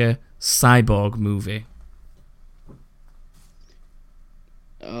Schwarzenegger cyborg movie.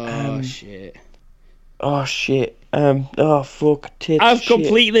 Oh shit! Oh shit. Oh fuck. Tits, I've shit.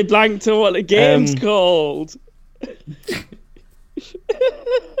 completely blanked on what the game's called.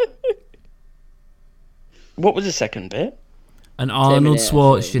 What was the second bit? An Arnold Terminator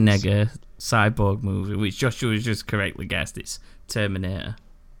Schwarzenegger cyborg movie, which Joshua has just correctly guessed. It's Terminator.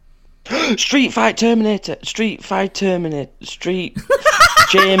 Street Fight Terminator. Street Fight Terminator. Street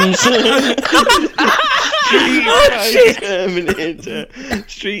James. Street Fight Terminator.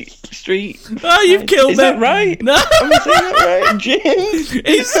 Street. Oh, you've killed Is me. that right? No. Am I saying that right? James. Why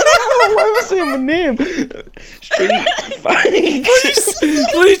am I saying my name? Street Fight.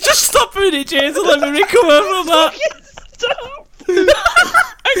 Please just stop a minute, James, and let me recover from that. Stop! Is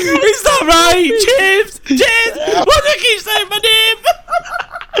that right, James? James, why do you keep saying my name?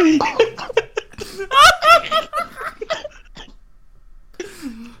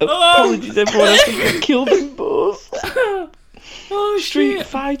 Apologies, everyone. I think I killed them both. Oh, Street shit.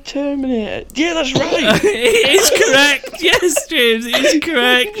 Fight Terminator. Yeah, that's right. It is correct. Yes, James, it is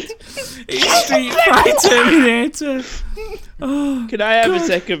correct. It's Street Fighter Terminator. Oh, Can I have a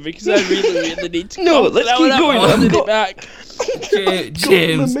second because I really need to. No, cough. let's Now keep I'm going. holding I've it got- back.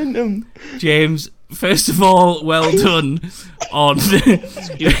 James, Momentum. James. First of all, well done on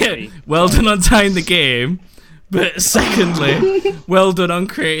well done on tying the game. But secondly, well done on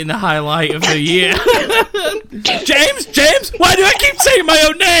creating the highlight of the year. James, why do I keep saying my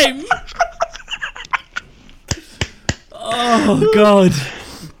own name? Oh God.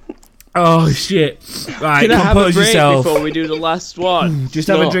 Oh shit. Right, Can I have a compose break yourself. before we do the last one? Just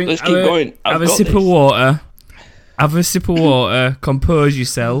have No, a drink. let's keep going. I've Have a got sip of this. water. Have a sip of water. Compose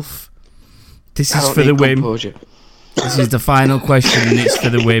yourself. This I is don't for the need win. composure. This is the final question, and it's for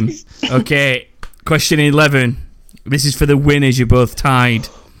the win. Okay, question 11. This is for the win, as you're both tied.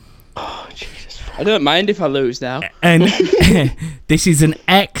 Oh, Jesus. I don't mind if I lose now. And this is an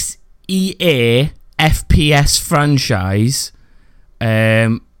ex-EA FPS franchise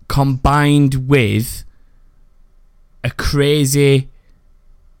combined with a crazy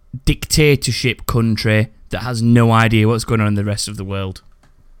dictatorship country that has no idea what's going on in the rest of the world.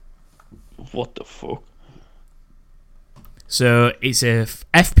 What the fuck? So it's a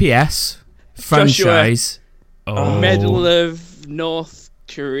FPS franchise. Medal of North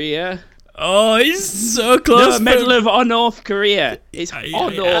Korea. Oh, it's so close. No, Medal of North Korea. It's Yeah.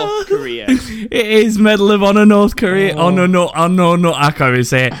 North Korea. It is Medal of Honor North Korea. Oh no, I can't even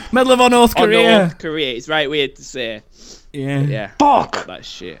say it. Medal of Honor North Korea. North Korea. It's right weird to say. Yeah. Yeah. Fuck! That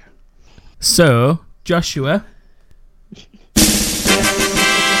shit. So, Joshua.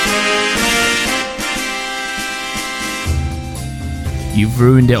 you've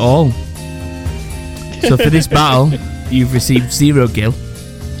ruined it all. So for this battle, you've received 0 gil.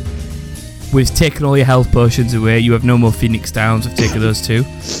 We've taken all your health potions away. You have no more Phoenix Downs. We've taken those too,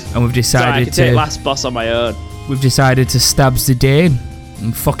 and we've So I decided can take to. last boss on my own. We've decided to stab Zidane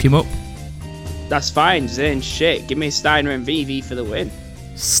and fuck him up. That's fine, Zane. Shit, give me Steiner and VV for the win.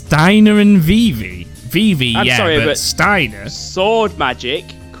 Steiner and Vivi. Vivi, I'm yeah, sorry, but but- Steiner. Sword magic.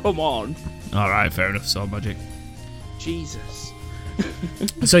 Come on, All right, fair enough. Sword magic. Jesus.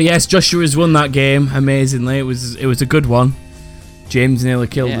 So yes, Joshua's won that game amazingly. It was a good one. James nearly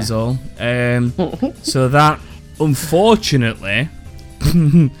killed us all. So that unfortunately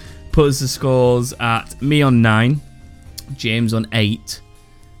puts the scores at me on 9, James on 8,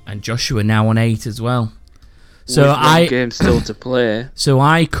 and Joshua now on 8 as well. So With one game still to play. So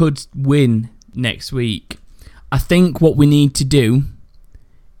I could win next week. I think what we need to do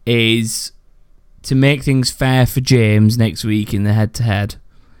is to make things fair for James next week in the head-to-head.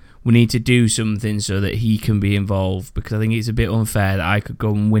 We need to do something so that he can be involved, because I think it's a bit unfair that I could go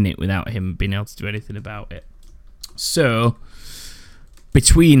and win it without him being able to do anything about it. So,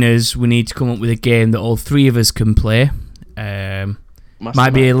 between us, we need to come up with a game that all 3 of us can play.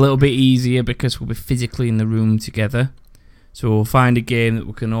 Might be a little bit easier because we'll be physically in the room together. So we'll find a game that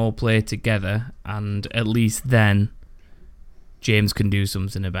we can all play together, and at least then James can do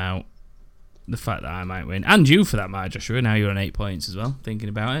something about the fact that I might win. And you, for that matter, Joshua. Now you're on 8 points as well, thinking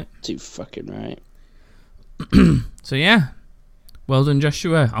about it. Too fucking right. So yeah, well done,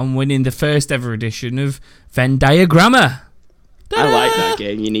 Joshua, on winning the first ever edition of Venn Diagrammer. I like that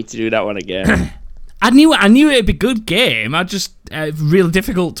game. You need to do that one again. I knew it'd be a good game. I just real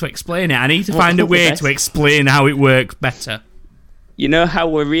difficult to explain it. I need to find a way to explain how it works better. You know how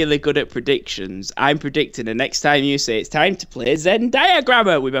we're really good at predictions? I'm predicting the next time you say it's time to play Zen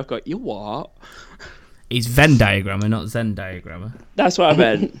Diagrammer, we both go, you what? It's Venn Diagrammer, not Zen Diagrammer. That's what I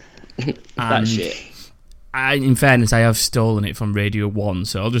meant. That shit. In fairness, I have stolen it from Radio 1,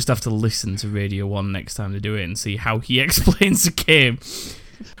 so I'll just have to listen to Radio 1 next time they do it and see how he explains the game.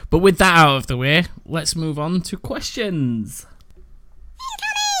 But with that out of the way, let's move on to questions.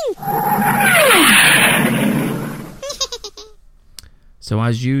 So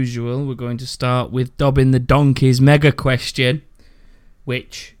as usual, we're going to start with Dobbin the Donkey's mega question,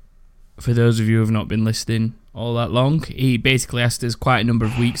 which, for those of you who have not been listening all that long, he basically asked us quite a number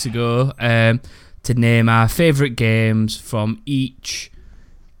of weeks ago to name our favourite games from each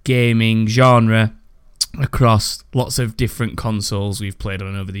gaming genre across lots of different consoles we've played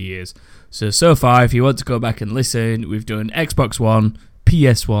on over the years. So far, if you want to go back and listen, we've done Xbox One,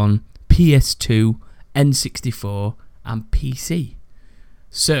 PS1, PS2, N64, and PC.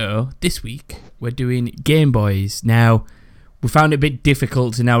 So, this week, we're doing Game Boys. Now, we found it a bit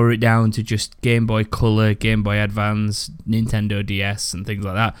difficult to narrow it down to just Game Boy Color, Game Boy Advance, Nintendo DS, and things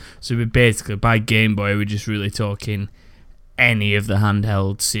like that. So, we're basically, by Game Boy, we're just really talking any of the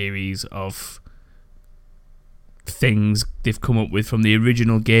handheld series of things they've come up with, from the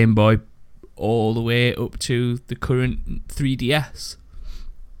original Game Boy all the way up to the current 3DS.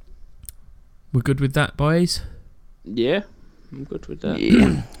 We're good with that, boys? Yeah, I'm good with that.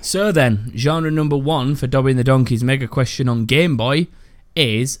 Yeah. So then, genre number 1 for Dobbin the Donkey's mega question on Game Boy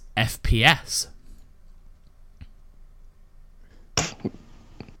is FPS.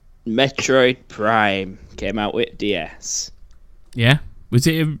 Metroid Prime came out with DS. Yeah? Was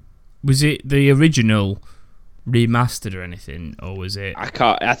it the original remastered or anything, or was it?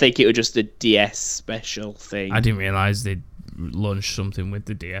 I think it was just a DS special thing. I didn't realise they'd launched something with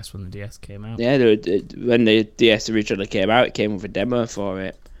the DS when the DS came out. Yeah, when the DS originally came out, it came with a demo for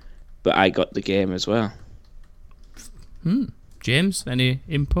it. But I got the game as well. James, any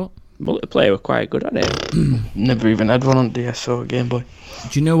input? Multiplayer were quite good at it. Never even had one on DS or Game Boy.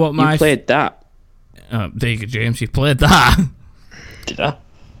 Do you know what my... You played that. Oh, there you go, James. You played that. Did I?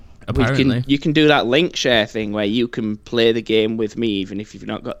 Apparently. You can do that link share thing where you can play the game with me even if you've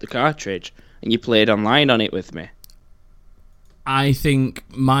not got the cartridge. And you played online on it with me. I think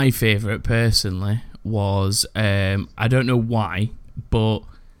my favourite, personally, was... I don't know why, but...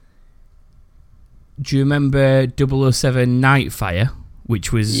 Do you remember 007 Nightfire?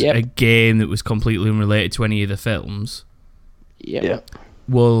 Which was a game that was completely unrelated to any of the films. Yep. Yeah.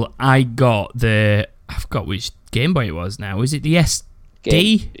 Well, I got the... I forgot which Game Boy it was now. Was it the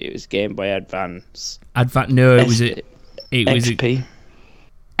SD? It was Game Boy Advance. No, it was it was XP.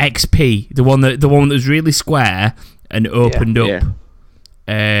 XP. The one that was really square and opened up.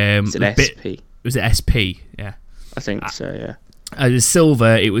 Yeah. Is it SP? Was it SP? Yeah. I think so, yeah. It was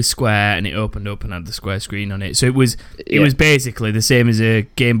silver, it was square, and it opened up and had the square screen on it. So it was basically the same as a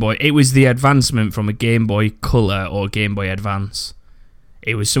Game Boy. It was the advancement from a Game Boy Color or Game Boy Advance.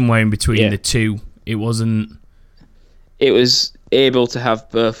 It was somewhere in between the two. It wasn't. It was able to have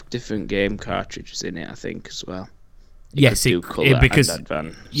both different game cartridges in it, I think, as well. Yes, because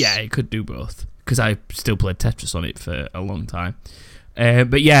advance. Yeah, it could do both. Because I still played Tetris on it for a long time.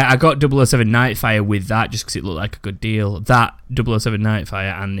 But yeah, I got 007 Nightfire with that just because it looked like a good deal. That 007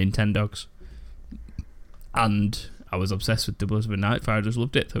 Nightfire and Nintendogs. And I was obsessed with 007 Nightfire. I just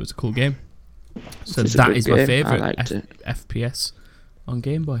loved it. Thought it was a cool game. So that is my favourite FPS on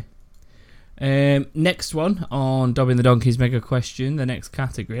Game Boy. Next one on Dobby and the Donkey's Mega Question. The next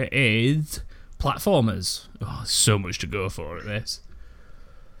category is platformers. Oh, so much to go for at this.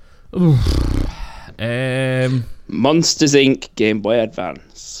 Monsters Inc. Game Boy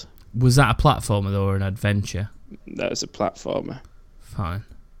Advance. Was that a platformer though, or an adventure? That was a platformer. Fine.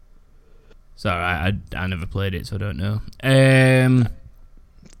 Sorry, I never played it, so I don't know.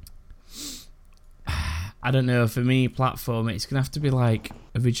 I don't know. For me, platformer, it's gonna have to be like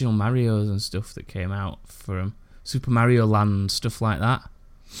original Mario's and stuff that came out from Super Mario Land, stuff like that.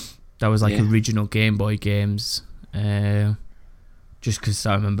 That was like original Game Boy games. Just because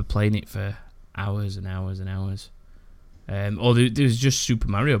I remember playing it for hours and hours and hours. Or there was just Super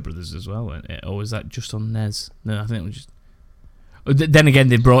Mario Brothers as well, wasn't it? Or was that just on NES? No, I think it was just. Then again,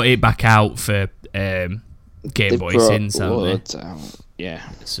 they brought it back out for Game Boy since, haven't they? Yeah.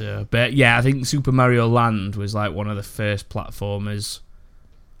 So, but yeah, I think Super Mario Land was like one of the first platformers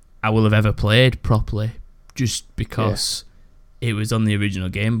I will have ever played properly, just because it was on the original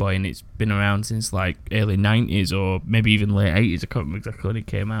Game Boy and it's been around since like early 90s or maybe even late 80s. I can't remember exactly when it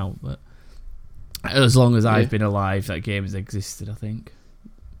came out, but as long as I've been alive, that game has existed, I think.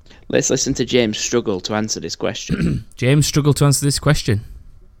 Let's listen to James struggle to answer this question. James struggled to answer this question.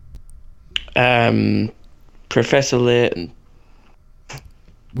 Professor Layton.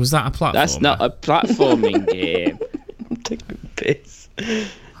 Was that a platform? That's not a platforming game. I'm taking a piss.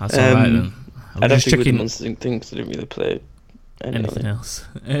 That's alright then. I'd have to go with Monsters Inc. things I didn't really play anything else.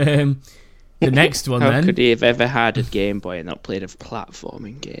 The next one How then. How could he have ever had a Game Boy and not played a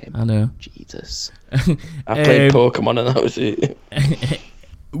platforming game? I know. Jesus. I played Pokemon and that was it.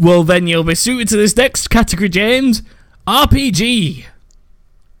 Well, then you'll be suited to this next category, James. RPG.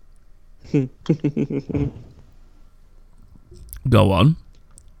 Go on.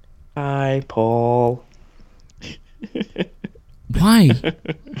 Hi, Paul. Why?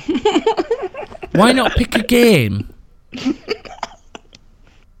 Why not pick a game?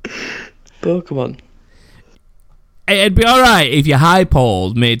 Pokemon. It'd be alright if your Hi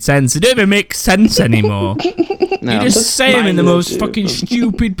Paul made sense. It don't even make sense anymore. No. You just say him in the most fucking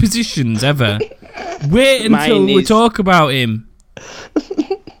stupid positions ever. Wait until we talk about him.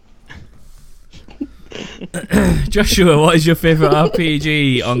 Joshua, what is your favourite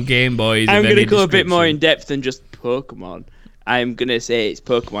RPG on Game Boys? I'm going to go a bit more in depth than just Pokemon. I'm going to say it's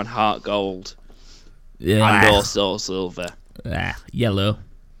Pokemon Heart Gold. Yeah. And also Silver. Yellow.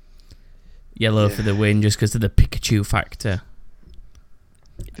 Yellow for the win just because of the Pikachu factor.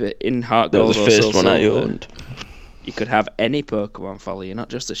 But in Heart Gold, that was the first one I owned. You could have any Pokemon follow you, not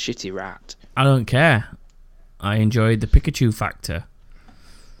just a shitty rat. I don't care. I enjoyed the Pikachu factor.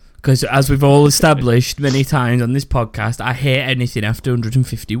 Because as we've all established many times on this podcast, I hate anything after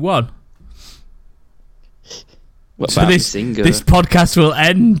 151. What so about this Mazinga? podcast will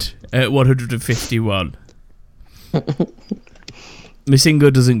end at 151.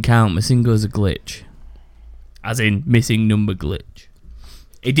 Mazinga doesn't count. Mazinga's a glitch. As in, missing number glitch.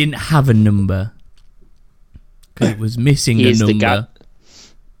 It didn't have a number. Because it was missing a number.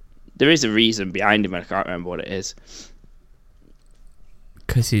 There is a reason behind him, and I can't remember what it is.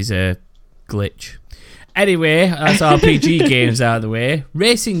 Because he's a glitch. Anyway, that's RPG games out of the way.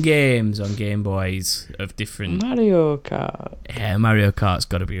 Racing games on Game Boys of different... Mario Kart. Yeah, Mario Kart's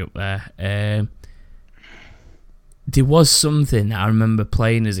got to be up there. There was something I remember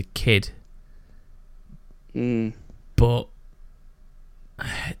playing as a kid. But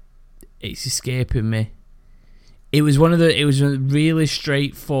it's escaping me. It was a really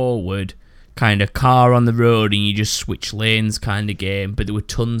straightforward kind of car on the road and you just switch lanes kind of game, but there were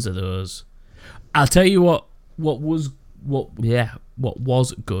tons of those. I'll tell you what was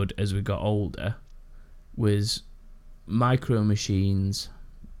good as we got older was Micro Machines.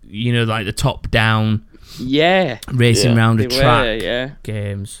 You know, like the top down racing around a track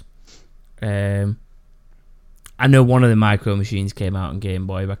games. I know one of the Micro Machines came out on Game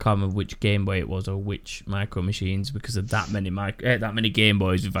Boy, but I can't remember which Game Boy it was or which Micro Machines because of that many Game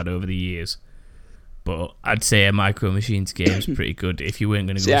Boys we've had over the years. But I'd say a Micro Machines game is pretty good if you weren't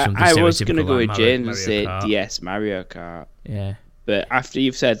going to go something stereotypical. I was going to go like with James and say Kart. yes, Mario Kart. Yeah. But after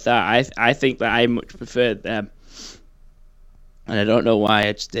you've said that, I think that I much prefer them. And I don't know why,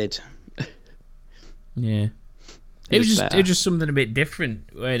 I just did. Yeah. It was just something a bit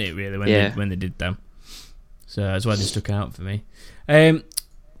different, wasn't it, really, when they did them. So that's why they stuck out for me.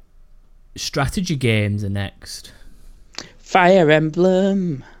 Strategy games are next. Fire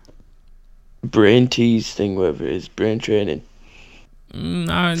Emblem. Brain tease thing, whatever it is, brain training.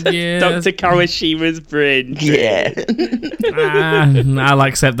 Yeah. Dr. Kawashima's brain. Yeah. I'll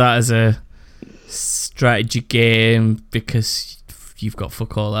accept that as a strategy game because you've got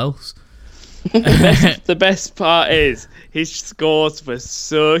fuck all else. The best part is his scores were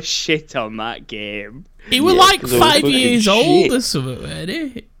so shit on that game. He was like 5 fucking years shit. old or something, weren't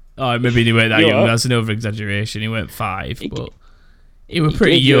he? Oh, maybe he weren't that young. That's an over-exaggeration. He weren't 5, but he was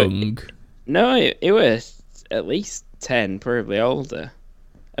pretty young. No, it was at least 10, probably older.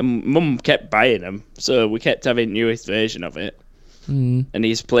 And Mum kept buying them, so we kept having newest version of it. Mm. And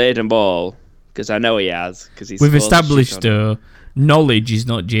he's played them all, because I know he has. We've established, though, knowledge is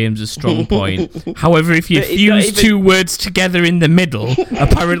not James's strong point. However, if you fuse two words together in the middle,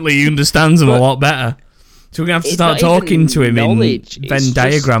 apparently he understands them a lot better. So we're going to have to start talking to him in Venn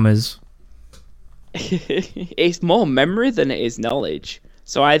diagrammers. It's more memory than it is knowledge.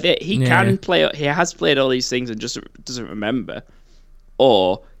 So either he has played all these things and just doesn't remember,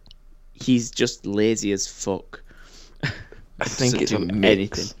 or he's just lazy as fuck. I think it's a mix.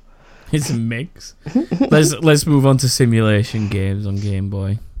 Anything. It's a mix. Let's move on to simulation games on Game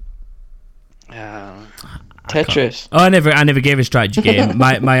Boy. Tetris. I never gave a strategy game.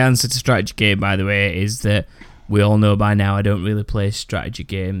 My answer to strategy game, by the way, is that we all know by now I don't really play strategy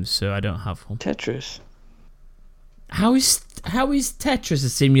games, so I don't have one. Tetris. How is Tetris a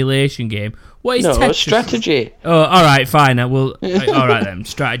simulation game? What is No, Tetris? strategy. Oh, all right, fine. All right then.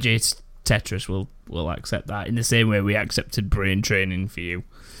 Strategy, it's Tetris. We'll accept that in the same way we accepted brain training for you.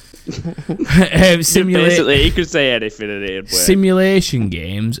 Basically, he could say anything and it'd work. Simulation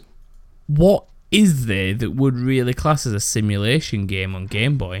games. What is there that would really class as a simulation game on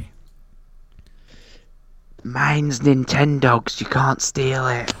Game Boy? Mine's Nintendogs. You can't steal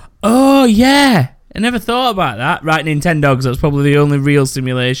it. Oh yeah, I never thought about that. Right, Nintendogs. That's probably the only real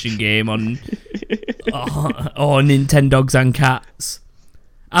simulation game on or Nintendogs and cats.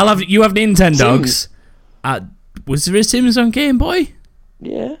 You have Nintendogs. Was there a Sims on Game Boy?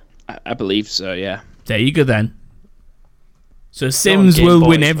 Yeah. I believe so, yeah. There you go then. So Sims will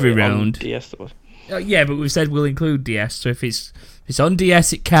win every round. DS, was. Yeah, but we've said we'll include DS. So if it's on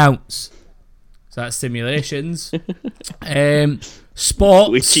DS, it counts. So that's simulations. Sports.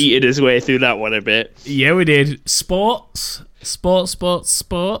 We cheated his way through that one a bit. Yeah, we did. Sports. FIFA.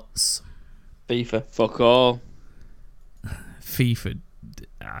 Fuck all. FIFA.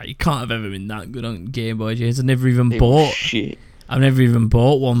 You can't have ever been that good on Game Boy, James. I've never even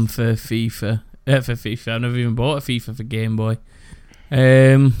bought one for FIFA. I've never even bought a FIFA for Game Boy.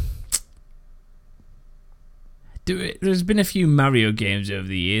 There's been a few Mario games over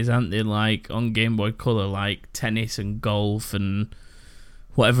the years, haven't there? Like on Game Boy Color, like tennis and golf and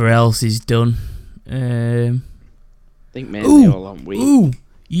whatever else he's done. I think mainly all on Wii. Ooh,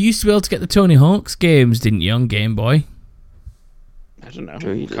 you used to be able to get the Tony Hawk's games, didn't you, on Game Boy? I don't know.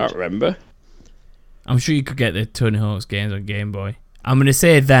 Can't remember. I'm sure you could get the Tony Hawk's games on Game Boy. I'm going to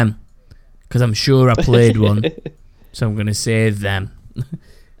say them, because I'm sure I played one. So I'm going to say them.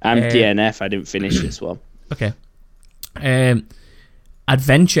 I'm DNF. I didn't finish this one. Okay.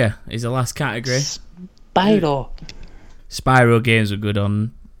 Adventure is the last category. Spyro games are good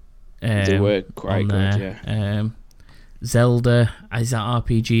on. They were quite good, yeah. Zelda, is that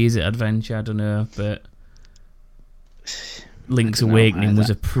RPG? Is it adventure? I don't know, but Link's Awakening was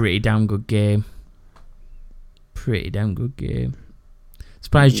a pretty damn good game.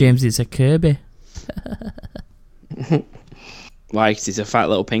 Surprised James it's a Kirby. Why? 'Cause he's a fat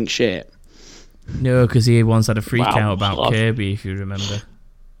little pink shit. No, because he once had a freak out about Kirby, if you remember.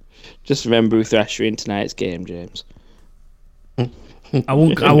 Just remember who thrashed you in tonight's game, James. I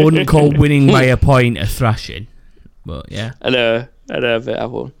wouldn't call winning by a point a thrashing, but yeah. I know, but I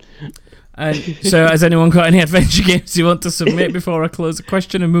won't. So, has anyone got any adventure games you want to submit before I close the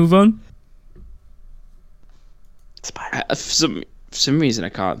question and move on? For some reason, I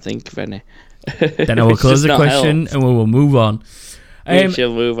can't think of any. Then I will close the question and we will move on. We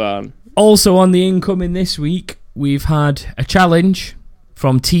shall move on. Also on the incoming this week, we've had a challenge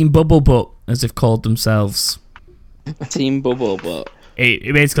from Team Bubble Butt, as they've called themselves. Team Bubble Butt.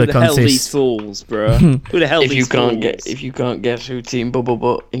 It basically Who the hell consists... these fools, bro? Who the hell if these fools? If you can't guess who Team Bubble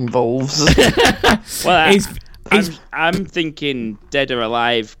Butt involves. Well, I'm thinking dead or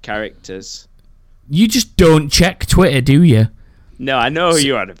alive characters. You just don't check Twitter, do you? No, I know who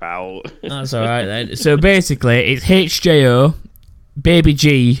you're on about. That's alright then. So basically, it's HJO Baby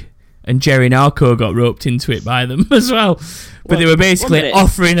G and Jerry Narco got roped into it by them as well. But they were basically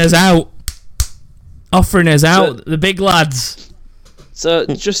offering us out, the big lads. So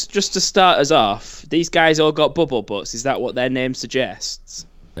just to start us off, these guys all got bubble butts. Is that what their name suggests?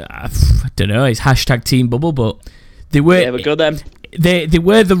 I don't know. It's hashtag Team Bubble Butt. They were. There we go then. They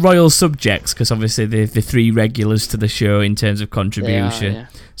were the royal subjects because obviously they're the three regulars to the show in terms of contribution. They are, yeah.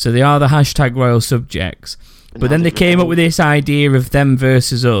 So they are the hashtag royal subjects. But then they came up with this idea of them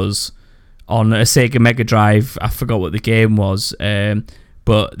versus us on a Sega Mega Drive. I forgot what the game was.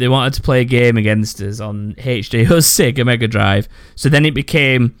 But they wanted to play a game against us on HDO's Sega Mega Drive. So then it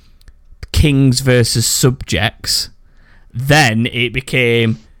became Kings versus Subjects. Then it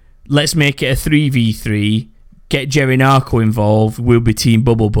became, let's make it a 3v3. Get Jerry Narco involved, we'll be Team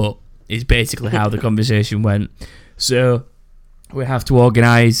Bubble Butt, is basically how the conversation went. So we have to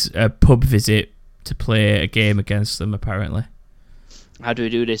organise a pub visit to play a game against them, apparently. How do we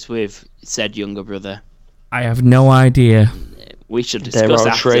do this with said younger brother? I have no idea. We should discuss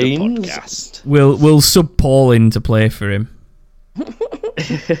after the podcast. We'll sub Paul in to play for him.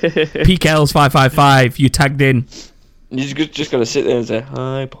 PKL's 555, you tagged in. You just got to sit there and say,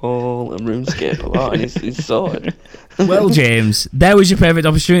 hi, Paul, and RuneScape a lot, and he's sorted. Well, James, there was your perfect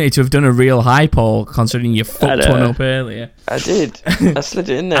opportunity to have done a real hi, Paul, considering you fucked one up earlier. I did. I slid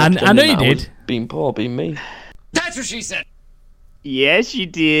it in there. And I know you did. Being Paul, being me. That's what she said. Yes, you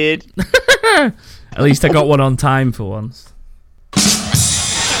did. At least I got one on time for once.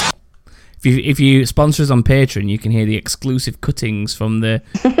 If you sponsor us on Patreon, you can hear the exclusive cuttings from the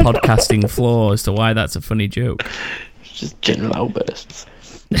podcasting floor as to why that's a funny joke. It's just general outbursts.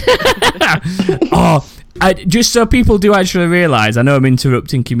 Just so people do actually realise, I know I'm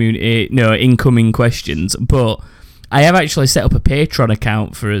interrupting incoming questions, but I have actually set up a Patreon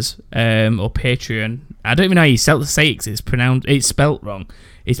account for us, or Patreon. I don't even know how you say it 'cause it's spelt wrong.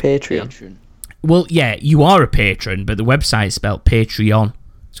 It's Patreon. Well, yeah, you are a patron, but the website's spelled Patreon.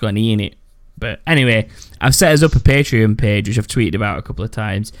 It's got an E in it. But anyway, I've set us up a Patreon page, which I've tweeted about a couple of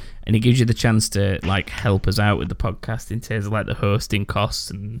times, and it gives you the chance to help us out with the podcast in terms of the hosting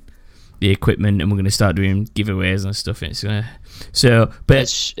costs and the equipment, and we're going to start doing giveaways and stuff. It's gonna, but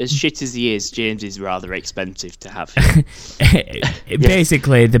as shit as he is, James is rather expensive to have.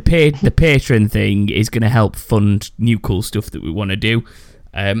 Basically, the patron thing is going to help fund new cool stuff that we want to do,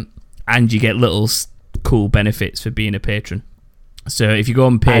 and you get little cool benefits for being a patron. So if you go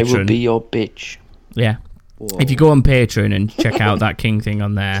on Patreon, I will be your bitch. Yeah. Whoa. If you go on Patreon and check out that King thing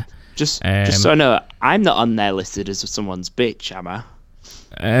on there. Just so I know, I'm not on there listed as someone's bitch, am I?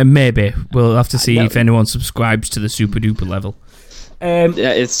 Maybe. We'll have to see if anyone subscribes to the super duper level. Yeah,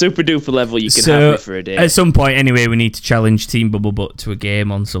 it's super duper level. You can have me for a day. At some point, anyway, we need to challenge Team Bubble Butt to a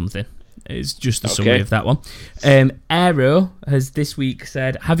game on something. It's just a summary of that one. Aero has this week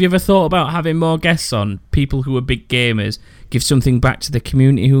said, have you ever thought about having more guests on? People who are big gamers, give something back to the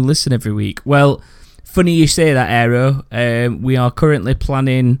community who listen every week. Well, funny you say that, Aero. We are currently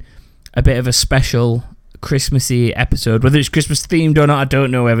planning a bit of a special Christmassy episode. Whether it's Christmas themed or not, I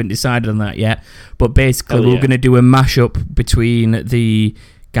don't know. We haven't decided on that yet. But basically, we're going to do a mashup between the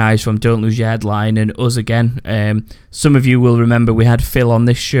guys from Don't Lose Your Headline and us again. Some of you will remember we had Phil on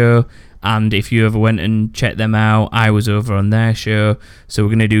this show, and if you ever went and checked them out, I was over on their show. So we're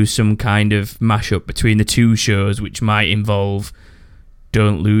going to do some kind of mashup between the two shows, which might involve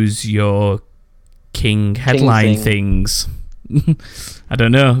Don't Lose Your King headline things. I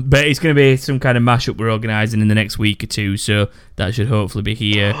don't know, but it's going to be some kind of mashup we're organising in the next week or two, so that should hopefully be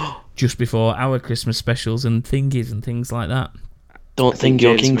here just before our Christmas specials and thingies and things like that. Don't think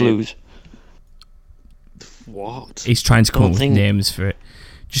your King Blues. What? He's trying to come up with names for it.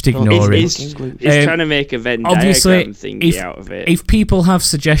 Just ignore it. He's trying to make a Venn diagram thingy out of it. If people have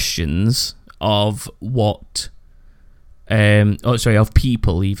suggestions of what... of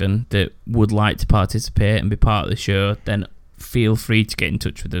people even that would like to participate and be part of the show, then feel free to get in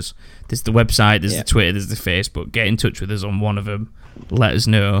touch with us. There's the website, there's the Twitter, there's the Facebook. Get in touch with us on one of them. Let us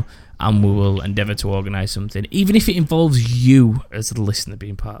know, and we will endeavour to organise something, even if it involves you as a listener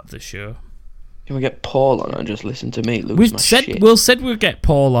being part of the show. Can we get Paul on and just listen to me lose We've my said shit? We'll get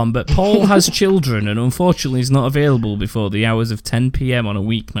Paul on, but Paul has children and unfortunately is not available before the hours of 10 PM on a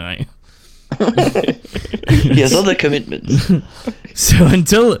weeknight. He has other commitments. So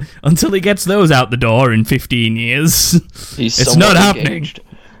until he gets those out the door in 15 years, it's not happening.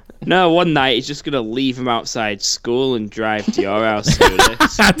 No, one night he's just gonna leave him outside school and drive to your house.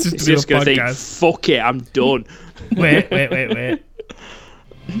 He's just gonna think, "Fuck it, I'm done." Wait.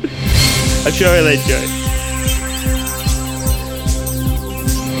 I'm sure he'll enjoy.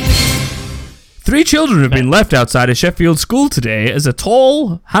 3 children have been left outside a Sheffield school today as a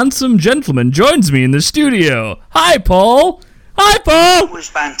tall, handsome gentleman joins me in the studio. Hi, Paul. Hi, Paul. It was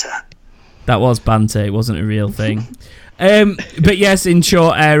banter. That was banter. It wasn't a real thing. But yes, in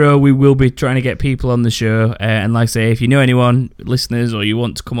short, Aero, we will be trying to get people on the show. And like I say, if you know anyone, listeners, or you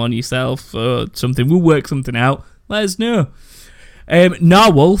want to come on yourself or something, we'll work something out. Let us know.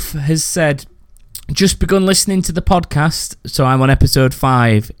 Narwolf has said, just begun listening to the podcast, so I'm on episode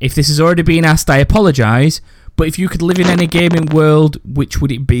 5. If this has already been asked, I apologise, but if you could live in any gaming world, which would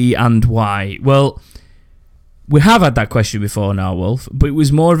it be and why? Well, we have had that question before, Narwolf, but it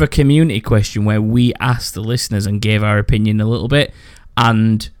was more of a community question where we asked the listeners and gave our opinion a little bit.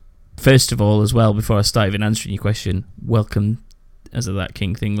 And first of all, as well, before I start even answering your question, welcome as a That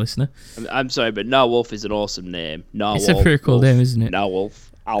King Thing listener. I'm sorry, but Narwolf is an awesome name. Narwolf. It's a pretty cool name, isn't it? Narwolf.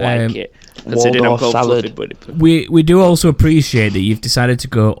 I like it. Considering I'm called salad. Fluffy, We do also appreciate that you've decided to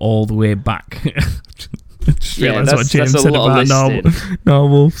go all the way back. Just realised what James said about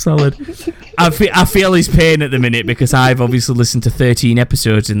Narwolf salad. I feel his pain at the minute because I've obviously listened to 13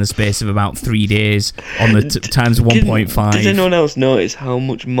 episodes in the space of about 3 days on the times 1.5. Does anyone else notice how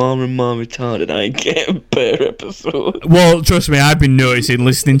much more and more retarded I get per episode? Well, trust me, I've been noticing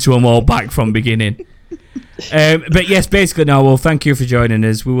listening to them all back from beginning. But yes, basically, Narwolf, thank you for joining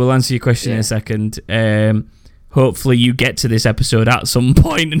us. We will answer your question in a second. Hopefully you get to this episode at some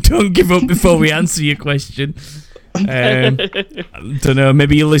point and don't give up before we answer your question. Don't know,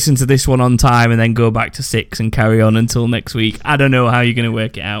 maybe you'll listen to this one on time and then go back to 6 and carry on until next week. I don't know how you're going to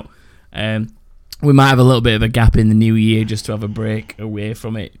work it out. We might have a little bit of a gap in the new year just to have a break away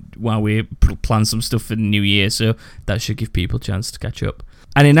from it while we plan some stuff for the new year, so that should give people a chance to catch up.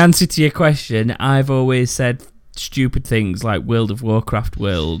 And in answer to your question, I've always said stupid things like World of Warcraft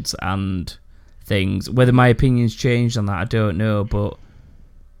worlds and things. Whether my opinion's changed on that, I don't know, but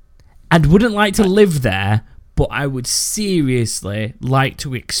I wouldn't like to live there, but I would seriously like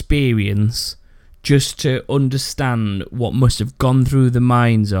to experience, just to understand what must have gone through the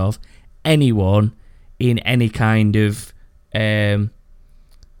minds of anyone in any kind of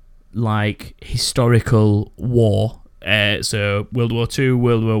like historical war. So World War II,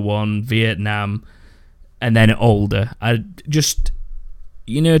 World War One, Vietnam, and then older. I just,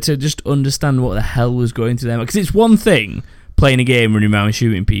 to just understand what the hell was going through them. Because it's one thing playing a game, running around and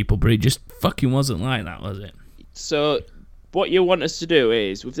shooting people, but it just fucking wasn't like that, was it? So, what you want us to do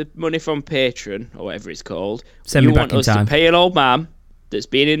is, with the money from Patreon, or whatever it's called, Send me back in time. You want us to pay an old man that's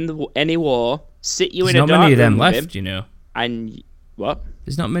been in any war, sit you in a dark room. There's not many of them with left, him, and what?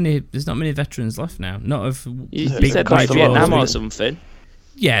 There's not many veterans left now. Not of you said like Vietnam or something.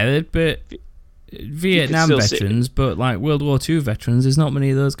 Yeah, but Vietnam veterans, but like World War II veterans, there's not many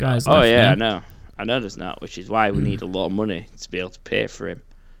of those guys left. Oh yeah, now. I know there's not, which is why we need a lot of money to be able to pay for him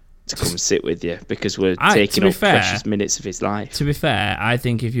to come sit with you, because we're taking up precious minutes of his life. To be fair, I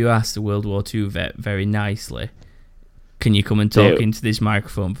think if you asked a World War II vet very nicely, can you come and talk into this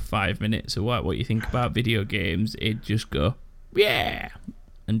microphone for 5 minutes or what you think about video games, it'd just go, yeah,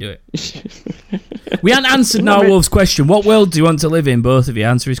 and do it. We haven't answered Narwolf's question. What world do you want to live in, both of you?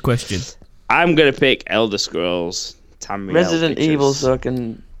 Answer his question. I'm going to pick Elder Scrolls Tamriel. Resident Evil, so I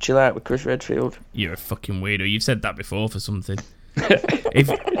can chill out with Chris Redfield. You're a fucking weirdo. You've said that before for something.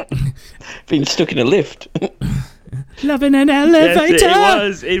 Being stuck in a lift. Loving an elevator.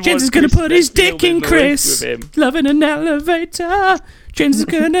 Yes, James is going to put his dick in Chris. Loving an elevator. James is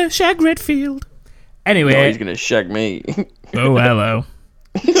going to shag Redfield. Anyway. No, he's going to shag me. Oh, hello.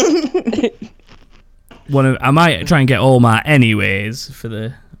 I might try and get all my anyways for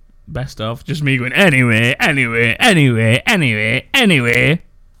the best of. Just me going anyway.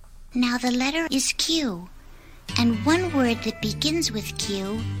 Now the letter is Q, and one word that begins with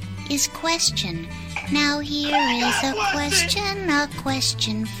Q is question. Now here is a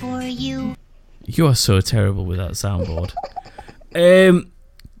question for you. You are so terrible with that soundboard.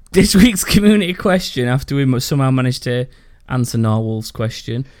 This week's community question, after we somehow managed to answer Narwolf's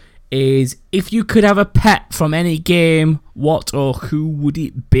question, is if you could have a pet from any game, what or who would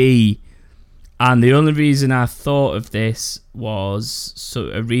it be? And the only reason I thought of this was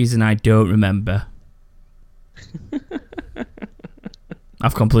a reason I don't remember.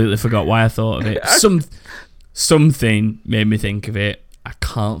 I've completely forgot why I thought of it. Something made me think of it. I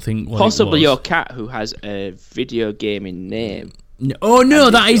can't think what Possibly it was. your cat who has a video gaming name. No, oh no,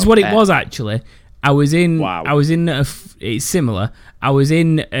 that is what it was actually. I was in. Wow. It's similar. I was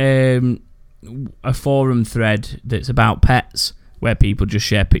in a forum thread that's about pets, where people just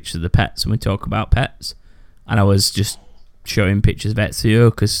share pictures of the pets and we talk about pets. And I was just showing pictures of Ezio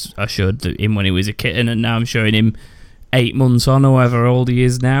because I showed him when he was a kitten, and now I'm showing him 8 months on, or however old he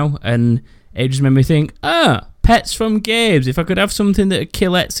is now. And it just made me think, pets from games. If I could have something that would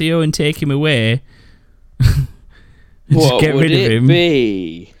kill Ezio and take him away, just get rid of him.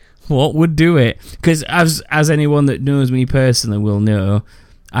 Be? What would do it? Because as anyone that knows me personally will know,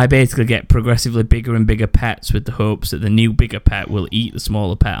 I basically get progressively bigger and bigger pets with the hopes that the new bigger pet will eat the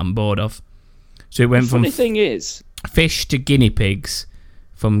smaller pet I'm bored of. So it went from thing is, fish to guinea pigs,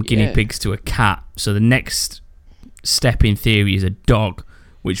 from guinea pigs to a cat. So the next step in theory is a dog,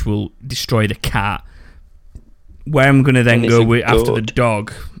 which will destroy the cat. Where I'm going to then go with after the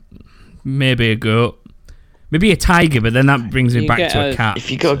dog, maybe a goat. Maybe a tiger, but then that brings me back to a cat.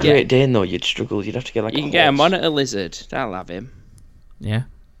 If you got a Great Dane, though, you'd struggle. You'd have to get like you can get a monitor lizard. That'll have him. Yeah.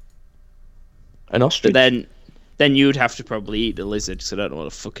 An ostrich. But then you'd have to probably eat the lizard, because I don't know what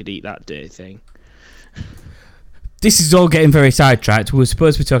the fuck could eat that dirty thing. This is all getting very sidetracked. We're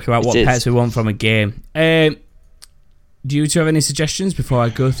supposed to be talking about what pets we want from a game. Do you two have any suggestions before I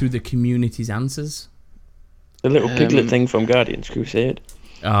go through the community's answers? The little piglet thing from Guardians Crusade.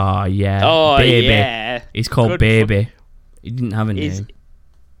 Oh, yeah. Oh, Baby. yeah. He's called Baby. He didn't have a name.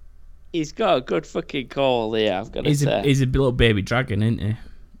 He's got a good fucking call there, I've got to say. He's a little baby dragon, isn't he?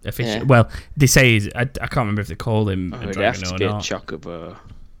 Officially. Yeah. Well, they say I can't remember if they called him a dragon or not. Chocobo.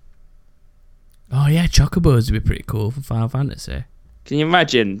 Oh, yeah, chocobos would be pretty cool for Final Fantasy. Can you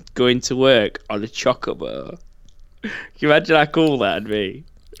imagine going to work on a chocobo? Can you imagine how cool that'd be?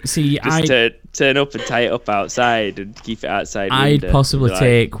 See, turn up and tie it up outside and keep it outside. I'd possibly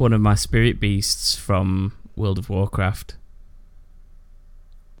take one of my spirit beasts from World of Warcraft,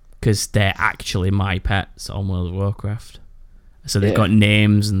 because they're actually my pets on World of Warcraft. So they've got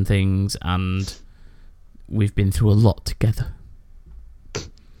names and things, and we've been through a lot together.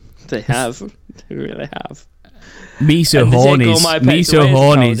 They have. They really have. Miso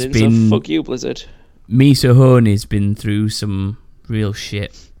Horny's been... So fuck you, Blizzard. Miso Horny's been through some real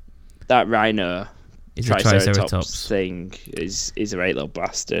shit. That rhino is a Triceratops thing is a right little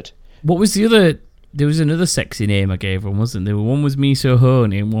bastard. What was the other... There was another sexy name I gave one, wasn't there? One was Miso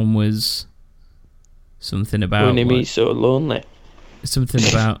Horny and one was something about... Horny Miso Lonely. Something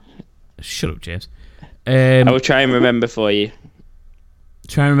about... Shut up, James. I will try and remember for you.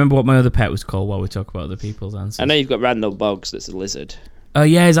 Try and remember what my other pet was called while we talk about other people's answers. I know you've got Randall Boggs, that's a lizard. Oh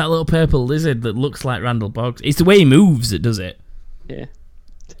yeah, is that little purple lizard that looks like Randall Boggs? It's the way he moves that does it. Yeah.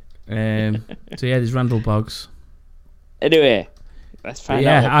 So yeah, there's Randall Boggs. Anyway, let's find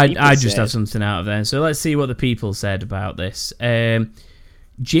out. Yeah, I just have something out of there. So let's see what the people said about this.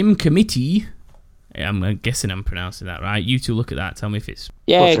 Jim Committee. I'm guessing I'm pronouncing that right. You two look at that. Tell me if it's...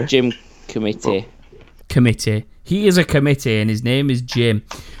 Yeah, Jim Committee. Committee. He is a committee, and his name is Jim.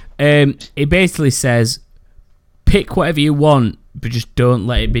 It basically says, pick whatever you want, but just don't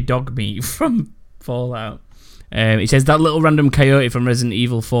let it be dog meat from Fallout. It says that little random coyote from Resident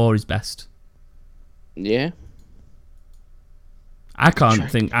Evil 4 is best. Yeah. I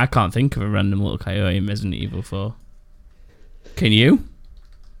can't think of a random little coyote in Resident Evil 4. Can you?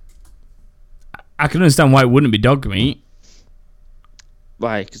 I can understand why it wouldn't be dog meat.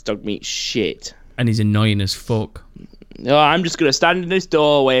 Why? Because dog meat's shit. And he's annoying as fuck. No, I'm just going to stand in this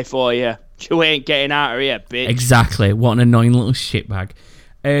doorway for you. You ain't getting out of here, bitch. Exactly. What an annoying little shitbag.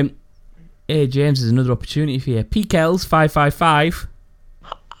 Hey, James, there's another opportunity for you. PKels555.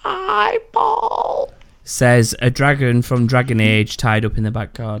 Hi, Paul. Says a dragon from Dragon Age tied up in the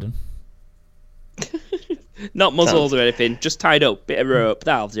back garden. Not muzzled or anything, just tied up. Bit of rope,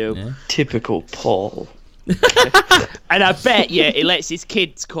 that'll do. Yeah. Typical Paul. And I bet you he lets his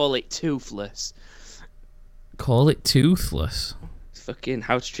kids call it Toothless. Call it Toothless? It's fucking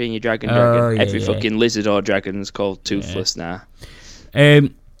How to Train Your Dragon. Yeah, Every fucking lizard or dragon is called Toothless now.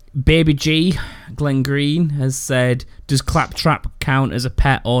 Baby G, Glenn Green, has said, does Claptrap count as a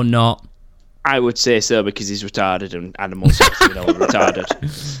pet or not? I would say so, because he's retarded and animals are retarded.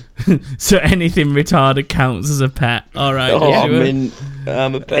 So anything retarded counts as a pet. All right.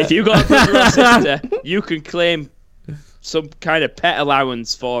 I'm a pet. If you got a brother or sister, you can claim some kind of pet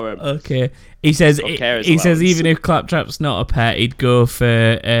allowance for him. Okay. He says even if Claptrap's not a pet, he'd go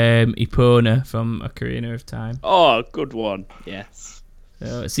for Epona from Ocarina of Time. Oh, good one. Yes.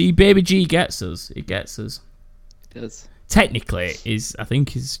 See, Baby G gets us. It gets us. It does. Technically, I think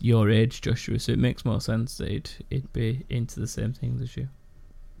he's your age, Joshua, so it makes more sense that he'd be into the same things as you.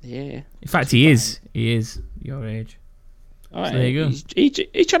 Yeah. In fact, he is. He is your age. All right. So there you go.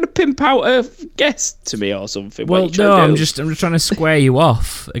 He's trying to pimp out a guest to me or something. Well, no, I'm just trying to square you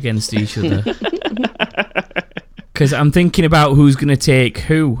off against each other. Because I'm thinking about who's going to take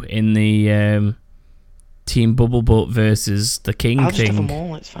who in the Team Bubble Butt versus the King I'll thing. just have them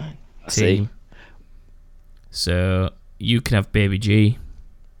all, it's fine. Team. So you can have Baby G.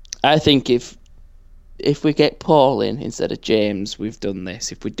 I think if we get Paul in instead of James, we've done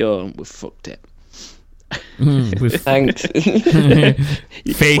this. If we don't, we've fucked it. Thanks.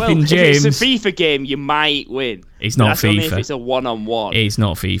 Faith in James. If it's a FIFA game, you might win. It's not That's FIFA. only if it's a one-on-one. It's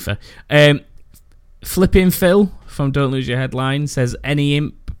not FIFA. Flipping Phil from Don't Lose Your Headline says an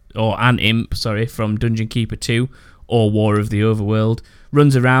imp from Dungeon Keeper 2 or War of the Overworld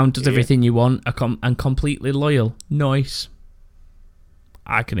runs around, does everything you want, and completely loyal. Nice.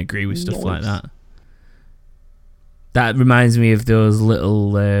 I can agree with stuff like that. That reminds me of those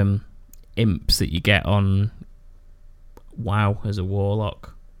little imps that you get on WoW as a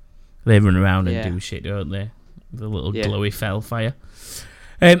warlock. They run around and do shit, don't they? The little glowy fellfire.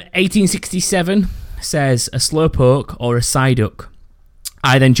 1867 says a slowpoke or a Psyduck.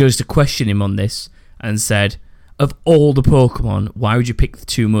 I then chose to question him on this and said, of all the Pokemon, why would you pick the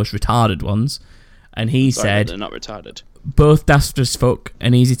two most retarded ones? And he said, they're not retarded. Both daft as fuck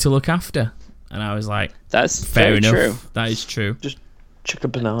and easy to look after. And I was like, that's fair enough. True. That is true. Just chuck a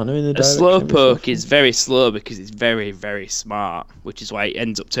banana in the direction. A Slowpoke is very slow because it's very, very smart, which is why it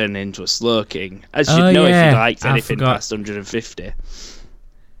ends up turning into a Slowking. As you know, if you liked anything past 150.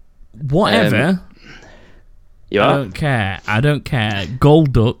 Whatever. I don't care.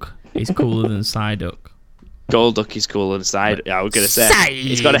 Golduck is cooler than Psyduck. Golduck is cooler than Psyduck. I was going to say.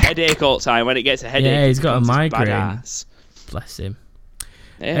 He's got a headache all the time. When it gets a headache, yeah, he's got a migraine. Badass. Bless him.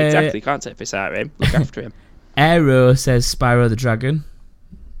 Yeah, exactly. Can't take piss out of him. Look after him. Aero says Spyro the Dragon.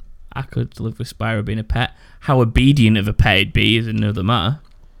 I could live with Spyro being a pet. How obedient of a pet he'd be is another matter.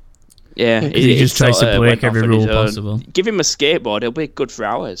 Yeah, he just tries to break every rule possible. Give him a skateboard, he'll be good for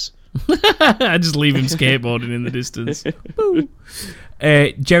hours. I just leave him skateboarding in the distance.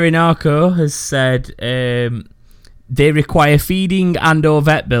 Jerry Narco has said they require feeding and or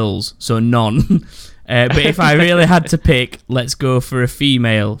vet bills, so none. But if I really had to pick, let's go for a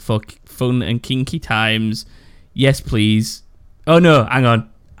female for fun and kinky times. Yes, please. Oh no, hang on.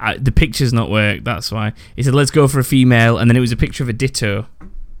 The picture's not worked, that's why. He said, let's go for a female, and then it was a picture of a ditto.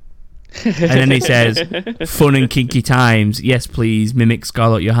 And then he says, fun and kinky times. Yes, please. Mimic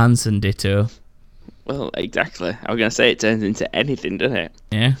Scarlett Johansson ditto. Well, exactly. I was going to say it turns into anything, doesn't it?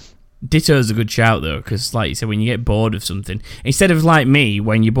 Yeah. Ditto's a good shout, though, because, like you said, when you get bored of something, instead of like me,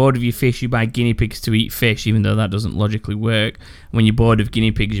 when you're bored of your fish, you buy guinea pigs to eat fish, even though that doesn't logically work. When you're bored of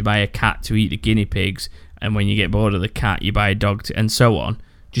guinea pigs, you buy a cat to eat the guinea pigs. And when you get bored of the cat, you buy a dog to, and so on.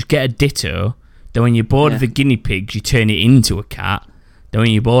 Just get a ditto. Then when you're bored of the guinea pigs, you turn it into a cat. Then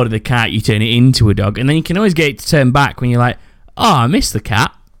when you're bored of the cat, you turn it into a dog. And then you can always get it to turn back when you're like, oh, I miss the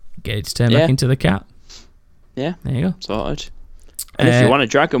cat. Get it to turn back into the cat. Yeah. There you go. Sorted. And if you want a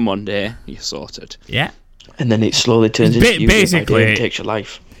dragon one day, you're sorted. Yeah. And then it slowly turns into you basically, and takes your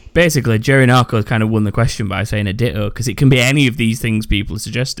life. Basically, Jerry Narco kind of won the question by saying a ditto, because it can be any of these things people are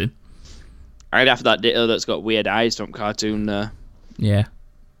suggesting. I'd have that ditto that's got weird eyes from cartoon. Yeah.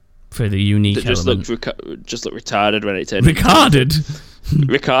 For the unique that just element. Just look retarded when it turned. Retarded?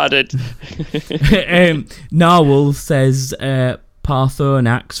 Retarded. Narwhal says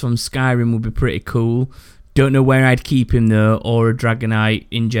Parthonax from Skyrim would be pretty cool. Don't know where I'd keep him though, or a Dragonite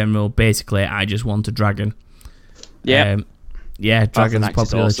in general. Basically, I just want a dragon. Yeah. Yeah, dragon's Parthonax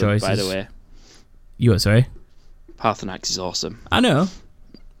popular is awesome, choices. by the way. You what, sorry? Parthonax is awesome. I know.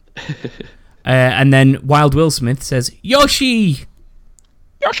 And then Wild Will Smith says Yoshi.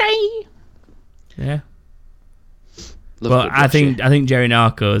 Yoshi. Yeah. But I think Jerry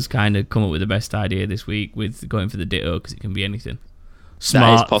Narco has kind of come up with the best idea this week with going for the ditto, because it can be anything.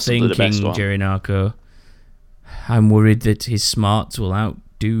 Smart thinking, Jerry Narco. I'm worried that his smarts will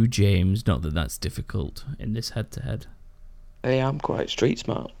outdo James. Not that that's difficult in this head-to-head. Hey, I'm quite street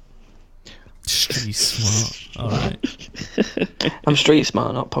smart. Street smart. All right. I'm street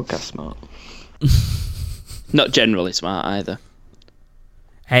smart, not podcast smart. Not generally smart either.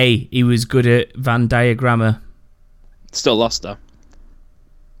 Hey, he was good at Venn diagrammer. Still lost though.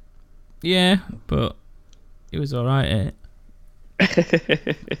 Yeah, but it was alright,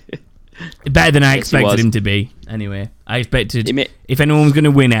 Better than I expected him to be. Anyway, I expected... if anyone was going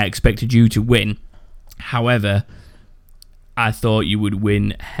to win, I expected you to win. However, I thought you would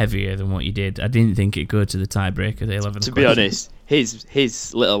win heavier than what you did. I didn't think it'd go to the tiebreaker, the 11th To be honest,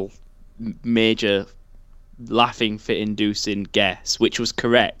 his little major laughing fit-inducing guess, which was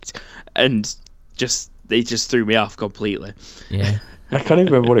correct, and they just threw me off completely. Yeah. I can't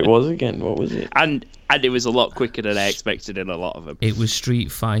even remember what it was again. What was it? And it was a lot quicker than I expected in a lot of them. It was Street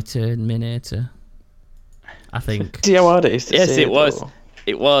Fighter Minator, I think. See how hard it is to say it was. though.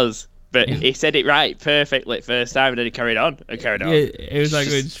 It was. But he said it right perfectly first time, and then he carried on and carried on. Yeah, it was like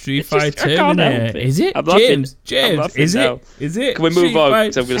going Street it's just- Fighter I can't help Terminator. it. Is it? I'm laughing. James, is now. it? Is it? Can we move Street on? Fighter-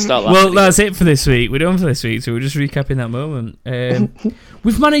 'Cause I'm going to start laughing. Well, that's it for this week. We're done for this week, so we're just recapping that moment.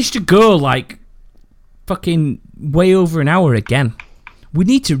 We've managed to go like fucking way over an hour again. We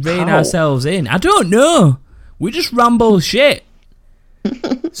need to rein How? ourselves in. I don't know. We just ramble shit.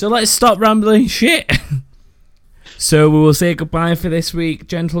 So let's stop rambling shit. So we will say goodbye for this week,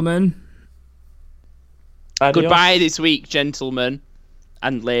 gentlemen. Adios. Goodbye this week, gentlemen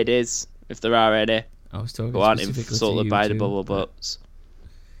and ladies, if there are any. I was talking Who aren't specifically to insulted you by the two, bubble but- butts.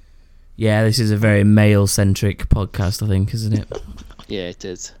 Yeah, this is a very male-centric podcast, I think, isn't it? Yeah, it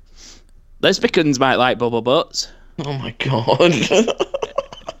is. Lesbicans might like bubble butts. Oh my god.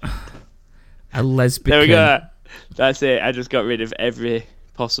 A lesbian. There we go. That's it. I just got rid of every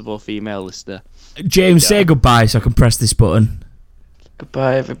possible female listener. James, say goodbye so I can press this button.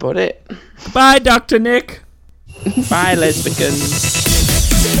 Goodbye, everybody. Goodbye, Dr. Nick. Bye, lesbicans.